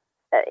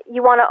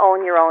 You want to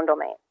own your own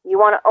domain. You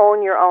want to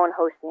own your own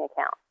hosting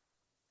account.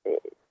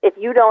 If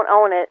you don't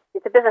own it,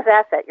 it's a business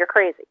asset. You're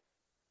crazy.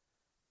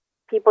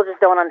 People just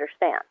don't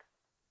understand.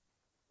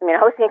 I mean, a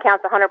hosting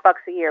account's $100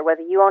 a year.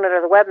 Whether you own it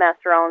or the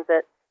webmaster owns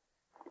it,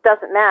 it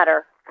doesn't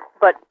matter.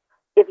 But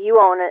if you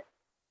own it,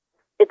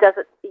 it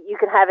doesn't. You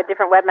can have a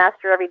different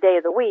webmaster every day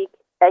of the week,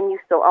 and you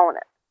still own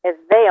it. If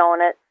they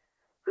own it,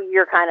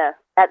 you're kind of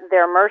at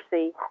their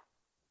mercy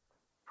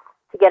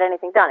to get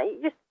anything done.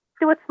 You just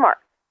do it smart.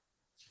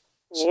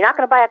 You're not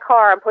going to buy a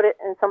car and put it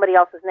in somebody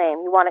else's name.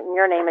 You want it in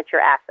your name. It's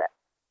your asset.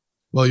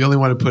 Well, you only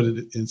want to put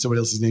it in somebody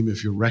else's name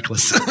if you're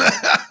reckless.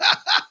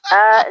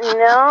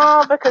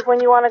 No, because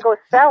when you want to go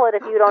sell it,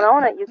 if you don't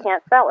own it, you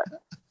can't sell it.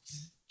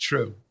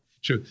 True.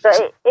 So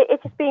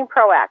it's just being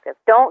proactive.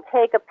 Don't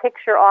take a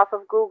picture off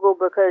of Google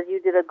because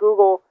you did a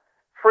Google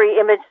free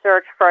image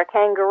search for a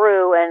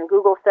kangaroo, and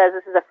Google says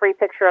this is a free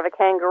picture of a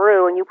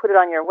kangaroo, and you put it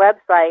on your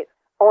website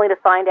only to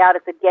find out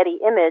it's a Getty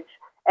image,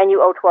 and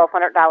you owe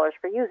 $1,200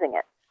 for using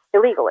it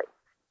illegally.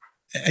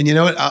 And you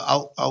know what?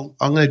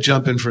 I'm going to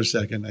jump in for a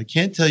second. I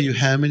can't tell you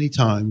how many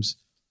times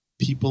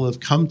people have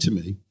come to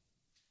me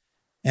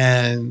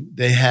and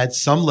they had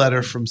some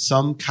letter from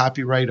some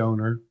copyright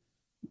owner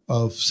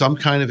of some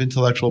kind of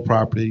intellectual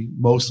property,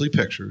 mostly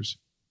pictures.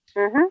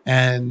 Mm-hmm.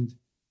 And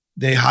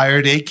they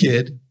hired a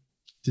kid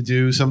to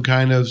do some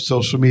kind of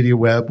social media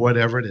web,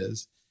 whatever it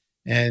is.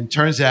 And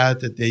turns out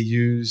that they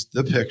used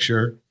the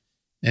picture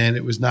and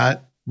it was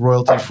not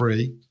royalty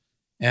free.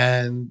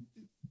 And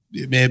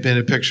it may have been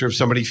a picture of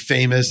somebody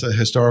famous, a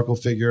historical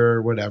figure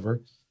or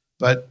whatever,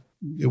 but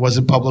it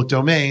wasn't public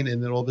domain.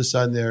 And then all of a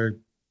sudden they're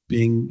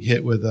being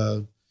hit with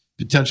a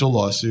potential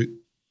lawsuit.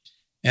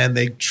 And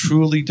they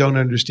truly don't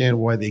understand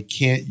why they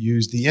can't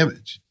use the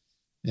image.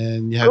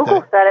 And you have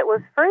Google said it was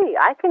free.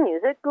 I can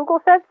use it. Google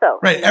said so.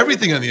 Right.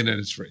 Everything on the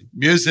internet is free.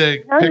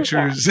 Music,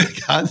 pictures,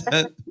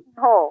 content.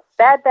 Oh,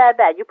 bad.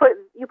 You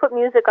put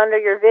music under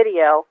your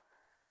video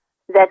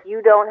that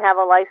you don't have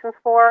a license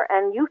for,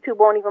 and YouTube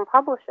won't even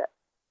publish it.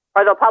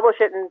 Or they'll publish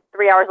it, and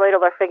 3 hours later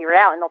they'll figure it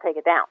out and they'll take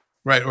it down.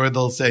 Right. Or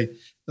they'll say,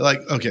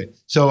 like, okay,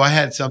 so I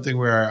had something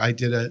where I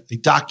did a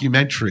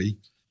documentary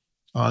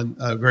on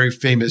a very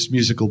famous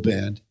musical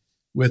band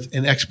with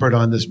an expert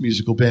on this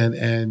musical band.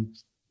 And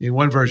in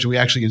one version, we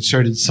actually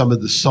inserted some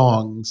of the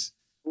songs.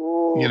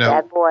 Ooh,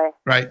 bad boy.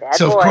 Right. Bad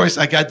so, boy. Of course,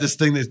 I got this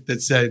thing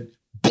that said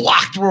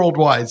blocked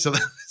worldwide.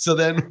 So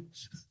then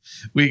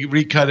we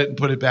recut it and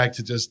put it back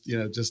to just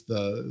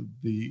the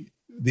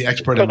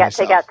expert on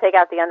myself. Take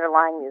out the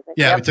underlying music.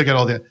 Yeah, yep. We took out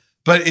all that.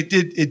 But it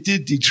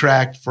did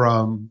detract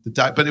from the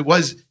but it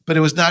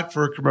was not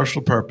for a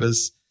commercial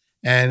purpose.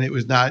 And it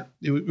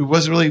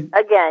wasn't really.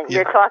 Again,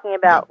 you're talking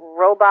about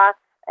robots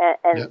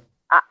and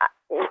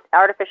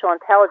artificial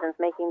intelligence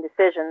making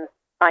decisions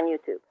on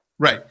YouTube.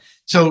 Right.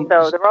 So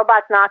the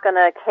robot's not going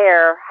to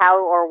care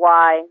how or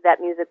why that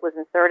music was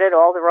inserted.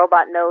 All the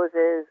robot knows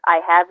is,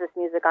 I have this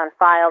music on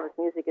file. This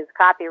music is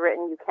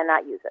copywritten. You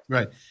cannot use it.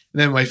 Right.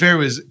 And then my favorite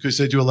was, because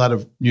I do a lot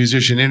of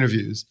musician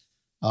interviews.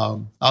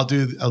 I'll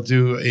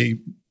do a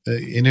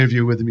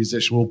interview with a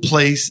musician.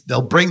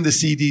 They'll bring the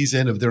CDs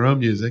in of their own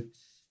music.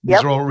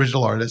 These are all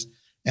original artists.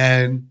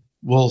 And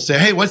we'll say,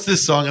 hey, what's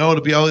this song?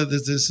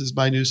 This is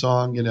my new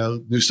song,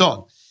 new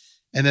song.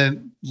 And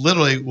then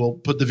literally we'll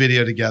put the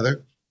video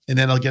together, and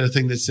then I'll get a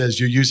thing that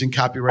says you're using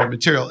copyright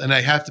material. And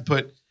I have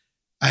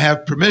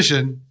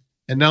permission,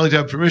 and not only do I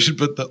have permission,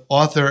 but the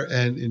author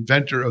and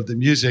inventor of the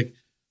music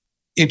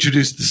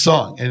introduced the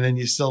song. And then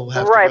you still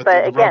have to go but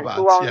through again, the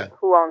robots.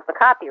 who owns the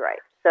copyright?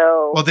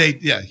 So well,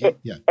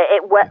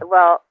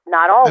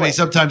 not always. I mean,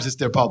 sometimes it's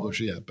their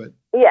publisher, but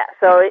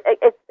So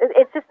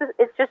it's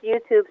just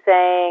YouTube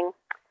saying,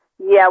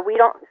 we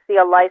don't see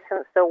a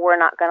license, so we're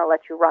not going to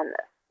let you run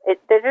this.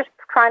 They're just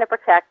trying to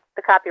protect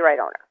the copyright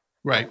owner.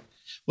 Right.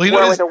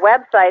 Well, with a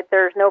website,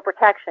 there's no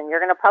protection. You're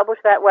going to publish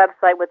that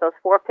website with those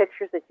 4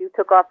 pictures that you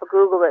took off of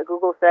Google that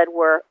Google said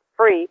were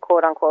free,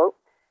 quote unquote,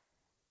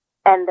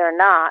 and they're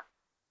not.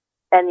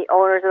 And the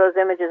owners of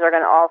those images are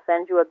going to all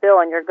send you a bill,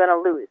 and you're going to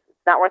lose.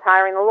 It's not worth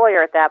hiring a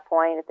lawyer at that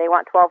point. If they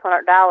want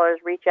 $1,200,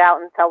 reach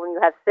out and tell them you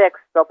have 6.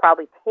 They'll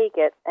probably take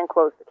it and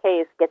close the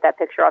case, get that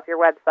picture off your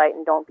website,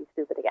 and don't be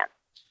stupid again.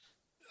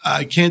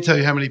 I can't tell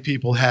you how many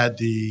people had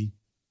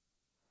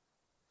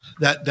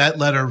that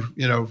letter,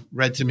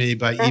 read to me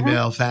by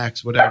email,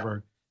 fax,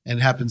 whatever, and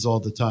it happens all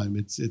the time.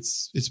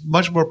 It's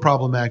much more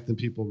problematic than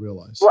people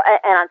realize. Well,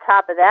 and on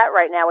top of that,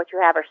 right now, what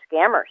you have are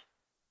scammers.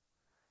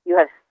 You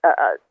have,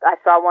 I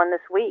saw one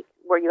this week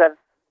where you have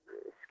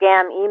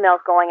scam emails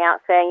going out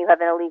saying you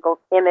have an illegal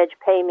image,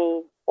 pay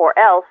me, or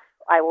else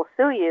I will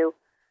sue you.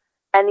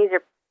 And these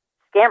are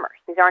scammers.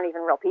 These aren't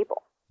even real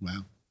people.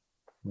 Wow.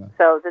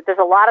 So there's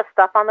a lot of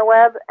stuff on the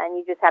web, and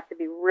you just have to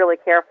be really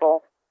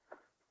careful.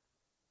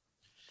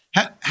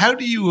 How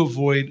do you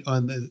avoid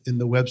in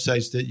the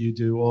websites that you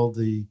do all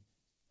the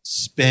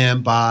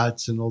spam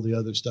bots and all the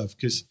other stuff?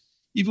 Because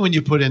even when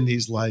you put in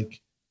these you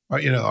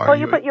put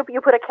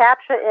a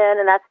CAPTCHA in,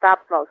 and that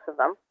stops most of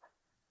them.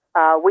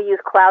 We use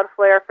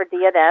Cloudflare for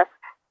DNS,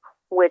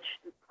 which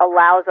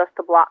allows us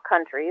to block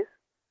countries.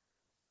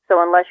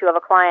 So unless you have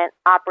a client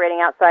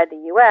operating outside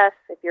the U.S.,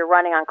 if you're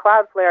running on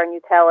Cloudflare and you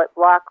tell it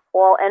block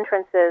all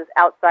entrances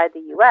outside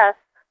the U.S.,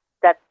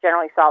 that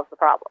generally solves the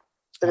problem.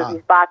 Because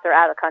these bots are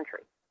out of the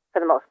country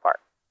for the most part.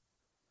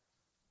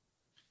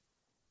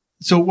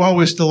 So while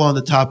we're still on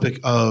the topic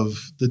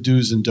of the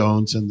do's and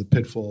don'ts and the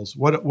pitfalls,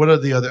 what are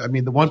the other? I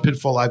mean, the one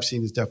pitfall I've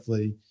seen is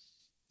definitely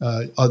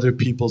other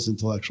people's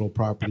intellectual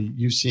property.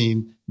 You've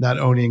seen not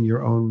owning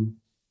your own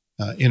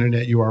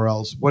internet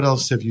URLs. What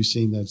else have you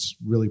seen that's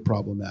really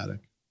problematic?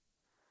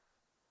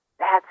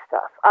 Bad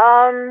stuff.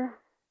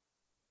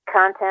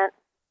 Content.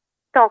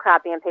 Don't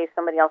copy and paste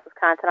somebody else's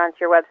content onto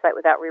your website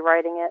without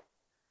rewriting it.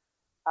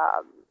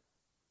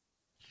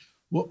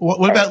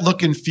 What about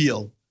look and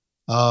feel?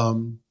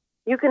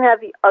 You can have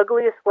the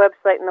ugliest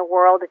website in the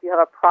world. If you have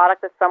a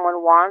product that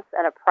someone wants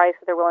and a price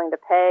that they're willing to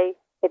pay,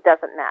 it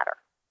doesn't matter.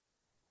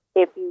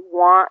 If you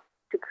want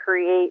to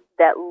create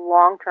that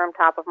long-term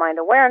top-of-mind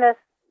awareness,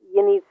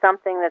 you need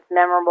something that's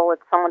memorable that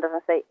someone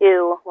doesn't say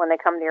ew when they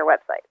come to your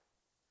website.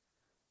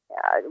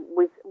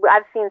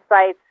 I've seen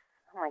sites,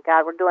 oh my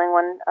God, we're doing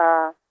one,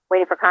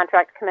 waiting for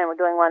contract to come in. We're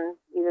doing one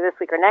either this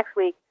week or next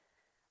week.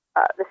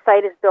 The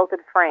site is built in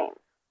frames.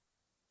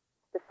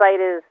 The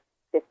site is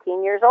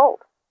 15 years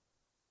old.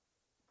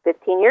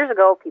 15 years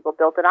ago, people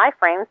built in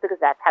iframes because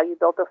that's how you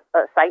built a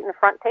site in the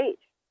front page.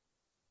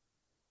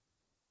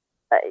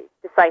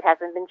 The site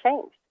hasn't been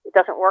changed. It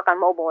doesn't work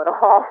on mobile at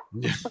all.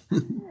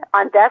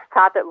 On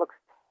desktop, it looks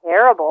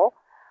terrible,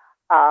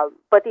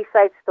 but these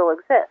sites still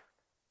exist.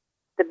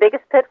 The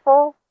biggest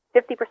pitfall,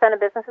 50% of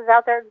businesses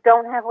out there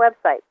don't have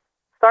websites.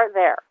 Start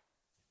there.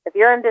 If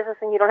you're in business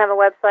and you don't have a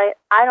website,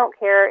 I don't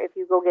care if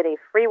you go get a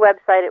free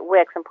website at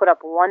Wix and put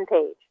up one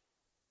page.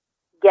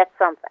 Get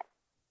something.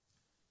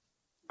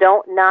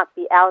 Don't not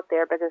be out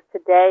there, because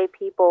today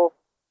people,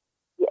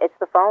 it's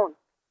the phone.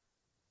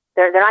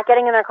 They're not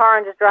getting in their car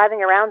and just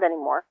driving around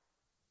anymore.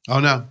 Oh,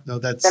 no,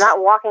 they're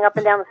not walking up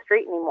and down the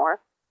street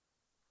anymore.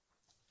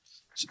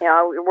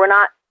 We're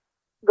not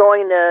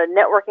going to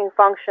networking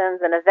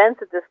functions and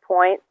events at this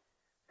point,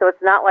 so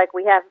it's not like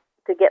we have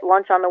to get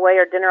lunch on the way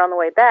or dinner on the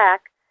way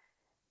back.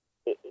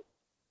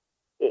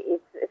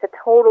 It's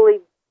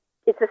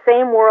the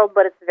same world,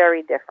 but it's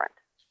very different.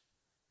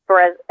 For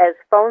as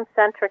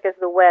phone-centric as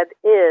the web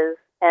is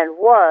and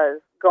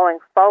was, going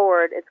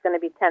forward, it's going to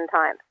be 10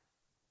 times.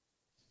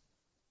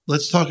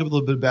 Let's talk a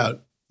little bit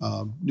about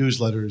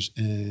newsletters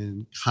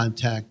and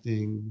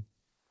contacting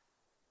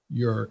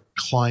your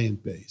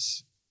client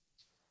base.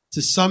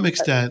 To some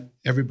extent,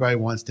 everybody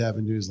wants to have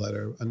a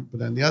newsletter.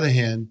 But on the other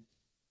hand,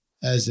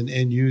 as an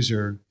end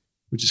user,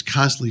 which is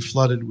constantly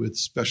flooded with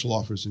special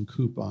offers and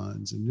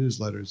coupons and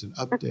newsletters and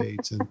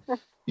updates and,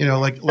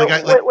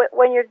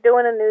 when you're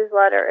doing a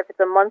newsletter, if it's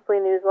a monthly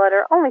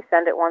newsletter, only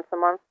send it once a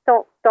month.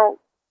 Don't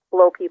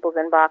blow people's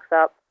inbox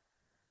up.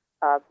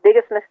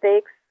 Biggest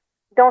mistakes,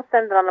 don't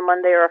send it on a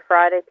Monday or a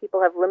Friday.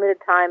 People have limited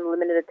time,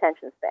 limited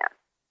attention span.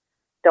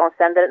 Don't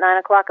send it at 9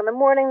 o'clock in the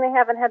morning. They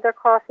haven't had their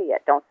coffee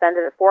yet. Don't send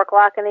it at 4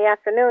 o'clock in the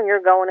afternoon.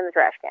 You're going in the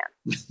trash can.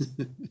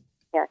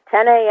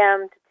 10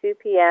 a.m. to 2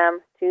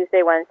 p.m.,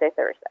 Tuesday, Wednesday,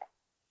 Thursday.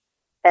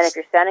 And if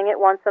you're sending it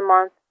once a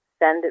month,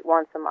 send it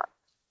once a month.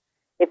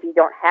 If you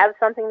don't have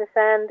something to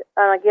send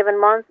on a given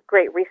month,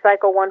 great.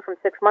 Recycle one from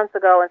 6 months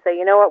ago and say,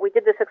 you know what, we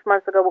did this 6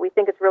 months ago, but we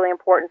think it's really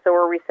important, so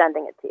we're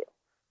resending it to you.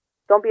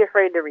 Don't be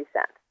afraid to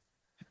resend.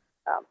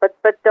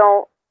 But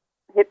don't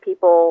hit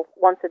people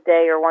once a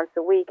day or once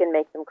a week and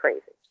make them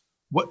crazy.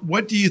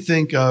 What do you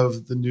think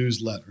of the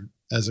newsletter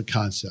as a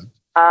concept?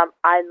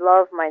 I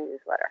love my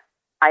newsletter.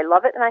 I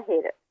love it and I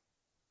hate it.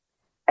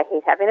 I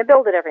hate having to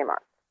build it every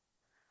month.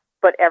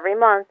 But every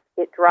month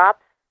it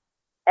drops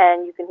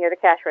and you can hear the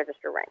cash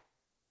register ring.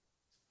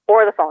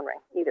 Or the phone ring,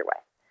 either way.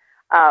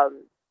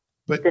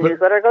 The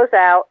newsletter goes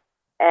out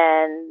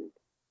and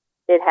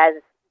it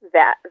has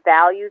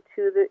value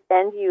to the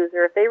end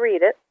user if they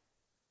read it.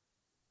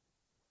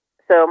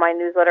 So my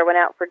newsletter went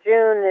out for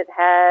June.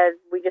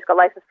 We just got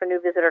licensed for new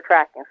visitor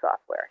tracking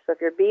software. So if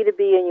you're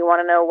B2B and you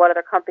want to know what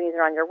other companies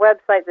are on your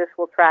website, this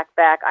will track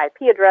back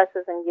IP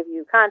addresses and give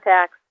you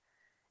contacts.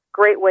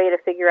 Great way to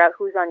figure out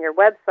who's on your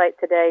website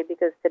today,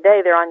 because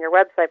today they're on your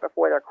website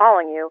before they're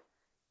calling you,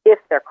 if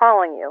they're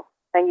calling you,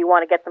 and you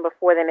want to get them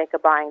before they make a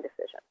buying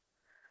decision.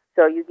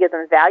 So you give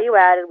them value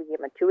added. We give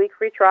them a 2-week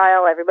free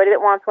trial. Everybody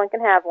that wants one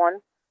can have one.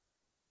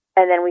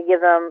 And then we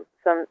give them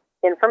some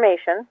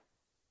information,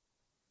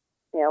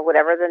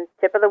 whatever the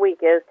tip of the week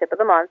is, tip of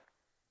the month,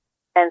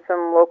 and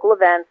some local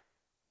events,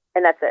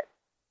 and that's it.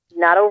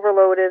 Not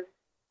overloaded.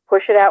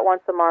 Push it out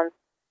once a month.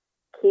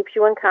 Keeps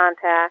you in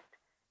contact.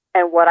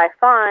 And what I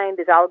find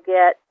is I'll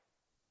get,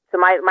 so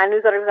my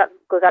newsletter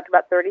goes out to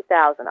about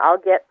 30,000. I'll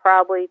get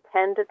probably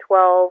 10 to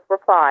 12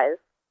 replies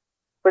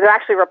where they're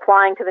actually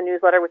replying to the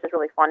newsletter, which is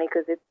really funny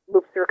because it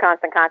loops through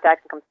constant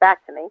contacts and comes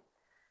back to me,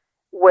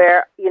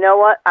 where, you know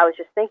what, I was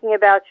just thinking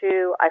about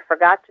you. I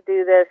forgot to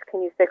do this.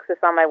 Can you fix this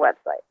on my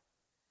website?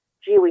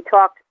 Gee, we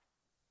talked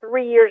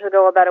 3 years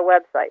ago about a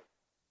website.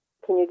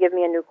 Can you give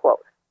me a new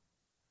quote?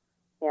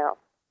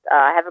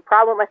 I have a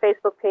problem with my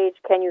Facebook page.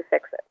 Can you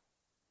fix it?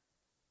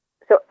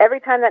 So every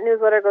time that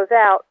newsletter goes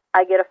out,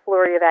 I get a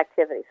flurry of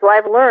activity. So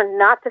I've learned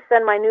not to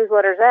send my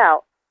newsletters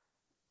out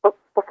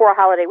before a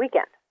holiday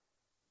weekend.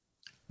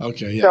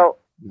 Okay, yeah. So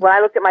when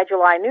I looked at my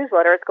July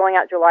newsletter, it's going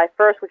out July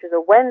 1st, which is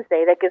a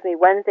Wednesday. That gives me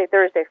Wednesday,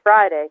 Thursday,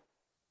 Friday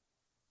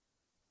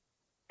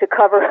to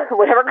cover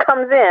whatever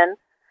comes in,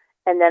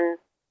 and then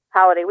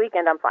holiday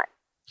weekend, I'm fine.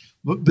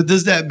 But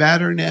does that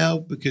matter now?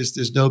 Because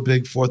there's no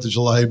big 4th of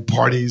July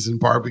parties and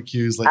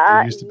barbecues like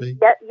there used to be?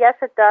 Yes,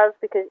 it does,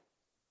 because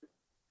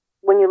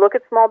when you look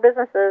at small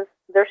businesses,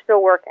 they're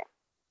still working.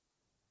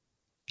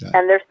 Okay.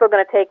 And they're still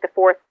going to take the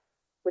 4th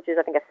which is,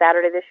 I think, a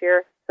Saturday this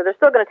year. So they're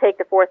still going to take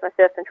the 4th and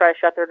 5th and try to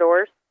shut their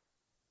doors.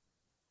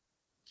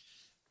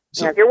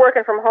 So, if you're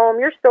working from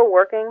home, you're still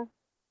working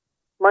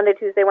Monday,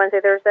 Tuesday,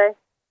 Wednesday, Thursday,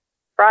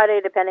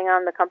 Friday, depending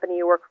on the company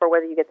you work for,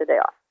 whether you get the day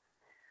off.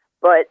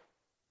 But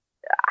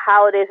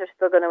holidays are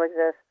still going to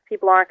exist.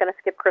 People aren't going to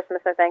skip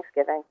Christmas or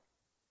Thanksgiving.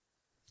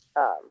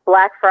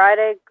 Black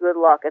Friday, good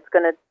luck. It's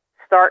going to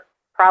start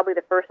probably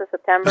the 1st of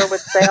September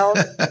with sales.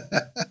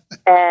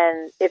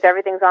 And if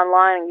everything's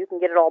online and you can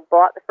get it all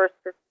bought the first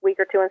week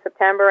or two in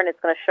September, and it's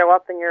going to show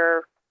up in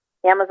your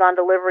Amazon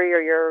delivery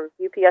or your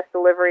UPS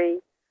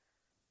delivery,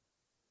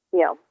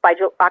 by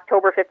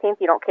October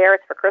 15th, you don't care,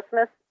 it's for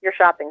Christmas, your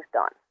shopping's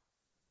done.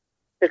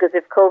 Because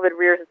if COVID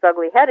rears its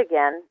ugly head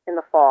again in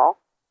the fall,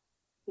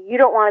 you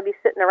don't want to be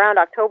sitting around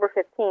October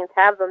 15th,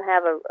 have them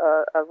have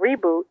a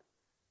reboot,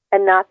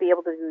 and not be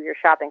able to do your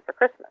shopping for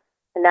Christmas.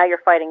 And now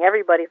you're fighting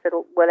everybody for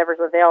whatever's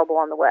available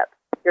on the web.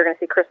 You're going to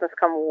see Christmas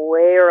come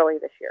way early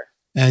this year.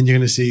 And you're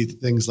going to see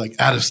things like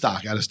out of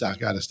stock.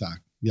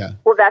 Yeah.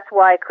 Well, that's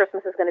why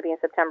Christmas is going to be in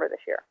September this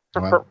year.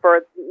 Wow.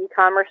 For the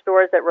e-commerce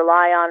stores that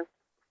rely on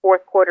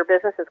fourth quarter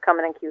business, is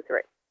coming in Q3.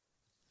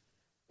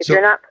 If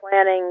you're not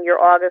planning your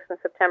August and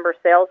September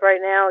sales right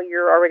now,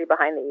 you're already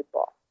behind the 8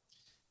 ball.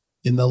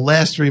 In the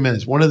last 3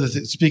 minutes, one of the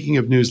speaking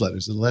of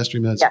newsletters, in the last 3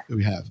 minutes that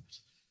we have,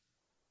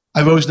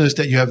 I've always noticed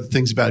that you have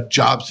things about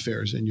jobs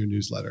fairs in your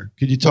newsletter.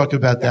 Could you talk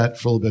about that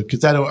for a little bit?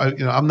 Because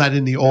I'm not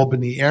in the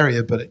Albany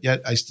area, but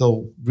yet I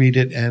still read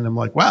it, and I'm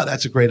like, wow,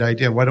 that's a great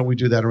idea. Why don't we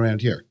do that around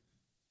here?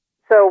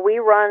 So we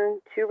run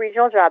 2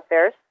 regional job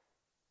fairs,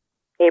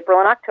 April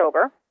and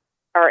October.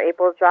 Our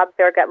April job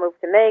fair got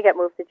moved to May, got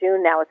moved to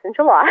June. Now it's in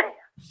July.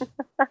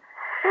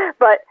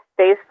 But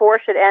phase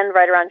 4 should end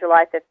right around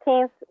July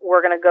 15th.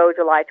 We're going to go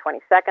July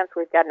 22nd. So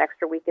we've got an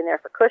extra week in there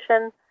for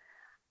cushion.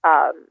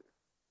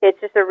 It's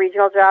just a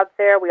regional job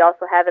fair. We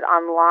also have it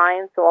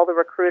online, so all the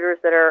recruiters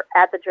that are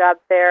at the job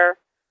fair,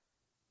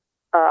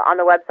 on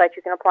the website,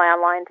 you can apply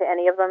online to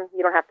any of them.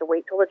 You don't have to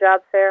wait till the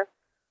job fair.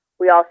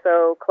 We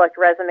also collect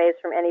resumes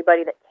from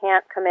anybody that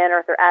can't come in or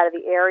if they're out of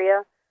the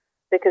area,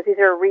 because these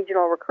are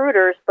regional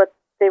recruiters, but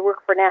they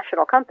work for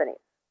national companies.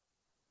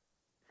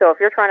 So if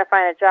you're trying to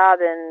find a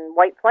job in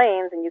White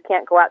Plains and you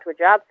can't go out to a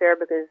job fair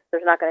because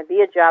there's not going to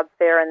be a job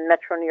fair in the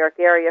Metro New York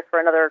area for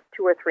another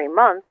 2 or 3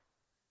 months,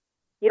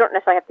 you don't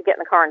necessarily have to get in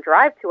the car and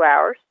drive 2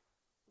 hours.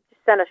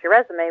 Just send us your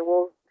resume.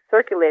 We'll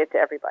circulate it to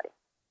everybody.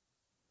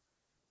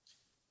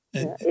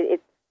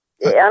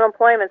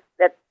 Unemployment's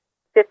at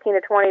 15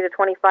 to 20 to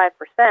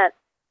 25%.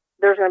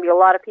 There's going to be a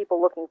lot of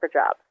people looking for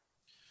jobs.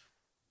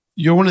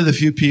 You're one of the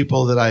few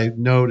people that I've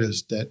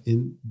noticed that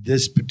in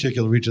this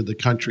particular region of the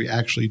country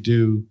actually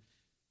do,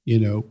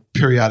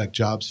 periodic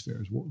jobs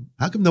fairs.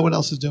 How come no one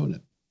else is doing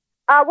it?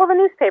 Well, the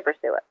newspapers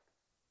do it.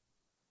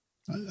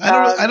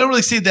 I don't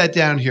really see that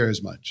down here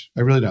as much.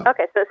 I really don't.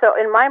 Okay, so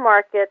in my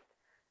market,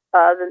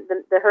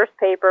 the Hearst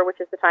paper, which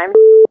is the Times,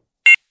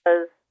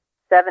 does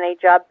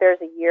 7-8 job fairs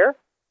a year.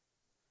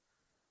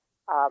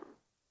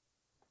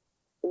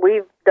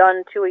 We've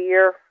done 2 a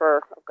year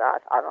for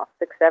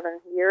 6-7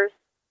 years.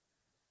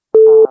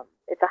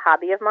 It's a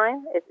hobby of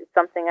mine. It's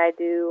something I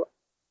do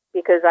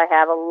because I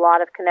have a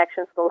lot of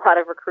connections with a lot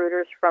of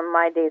recruiters from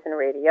my days in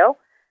radio,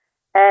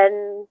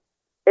 and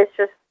it's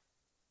just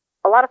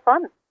a lot of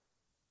fun.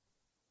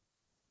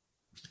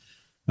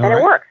 And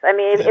it works. I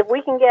mean, if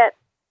we can get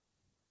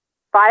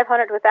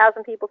 500 to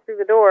 1,000 people through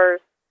the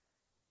doors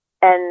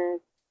and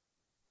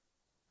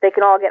they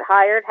can all get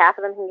hired, half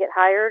of them can get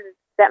hired,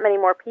 that many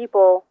more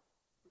people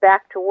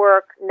back to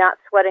work, not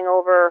sweating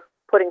over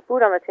putting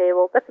food on the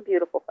table, that's a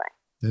beautiful thing.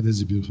 That is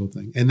a beautiful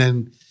thing. And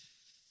then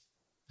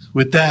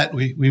with that,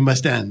 we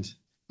must end.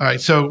 All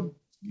right. So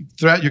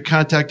throw out your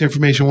contact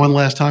information one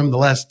last time in the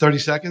last 30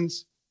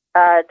 seconds.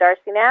 Darcy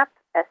Knapp,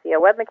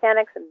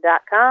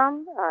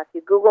 SEOwebmechanics.com. If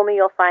you Google me,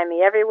 you'll find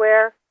me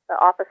everywhere. The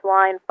office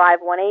line,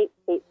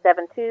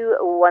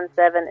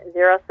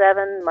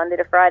 518-872-1707, Monday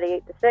to Friday,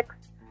 8 to 6.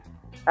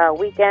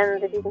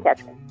 Weekends, if you can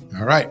catch me.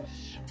 All right.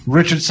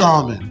 Richard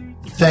Solomon,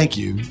 thank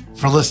you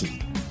for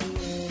listening.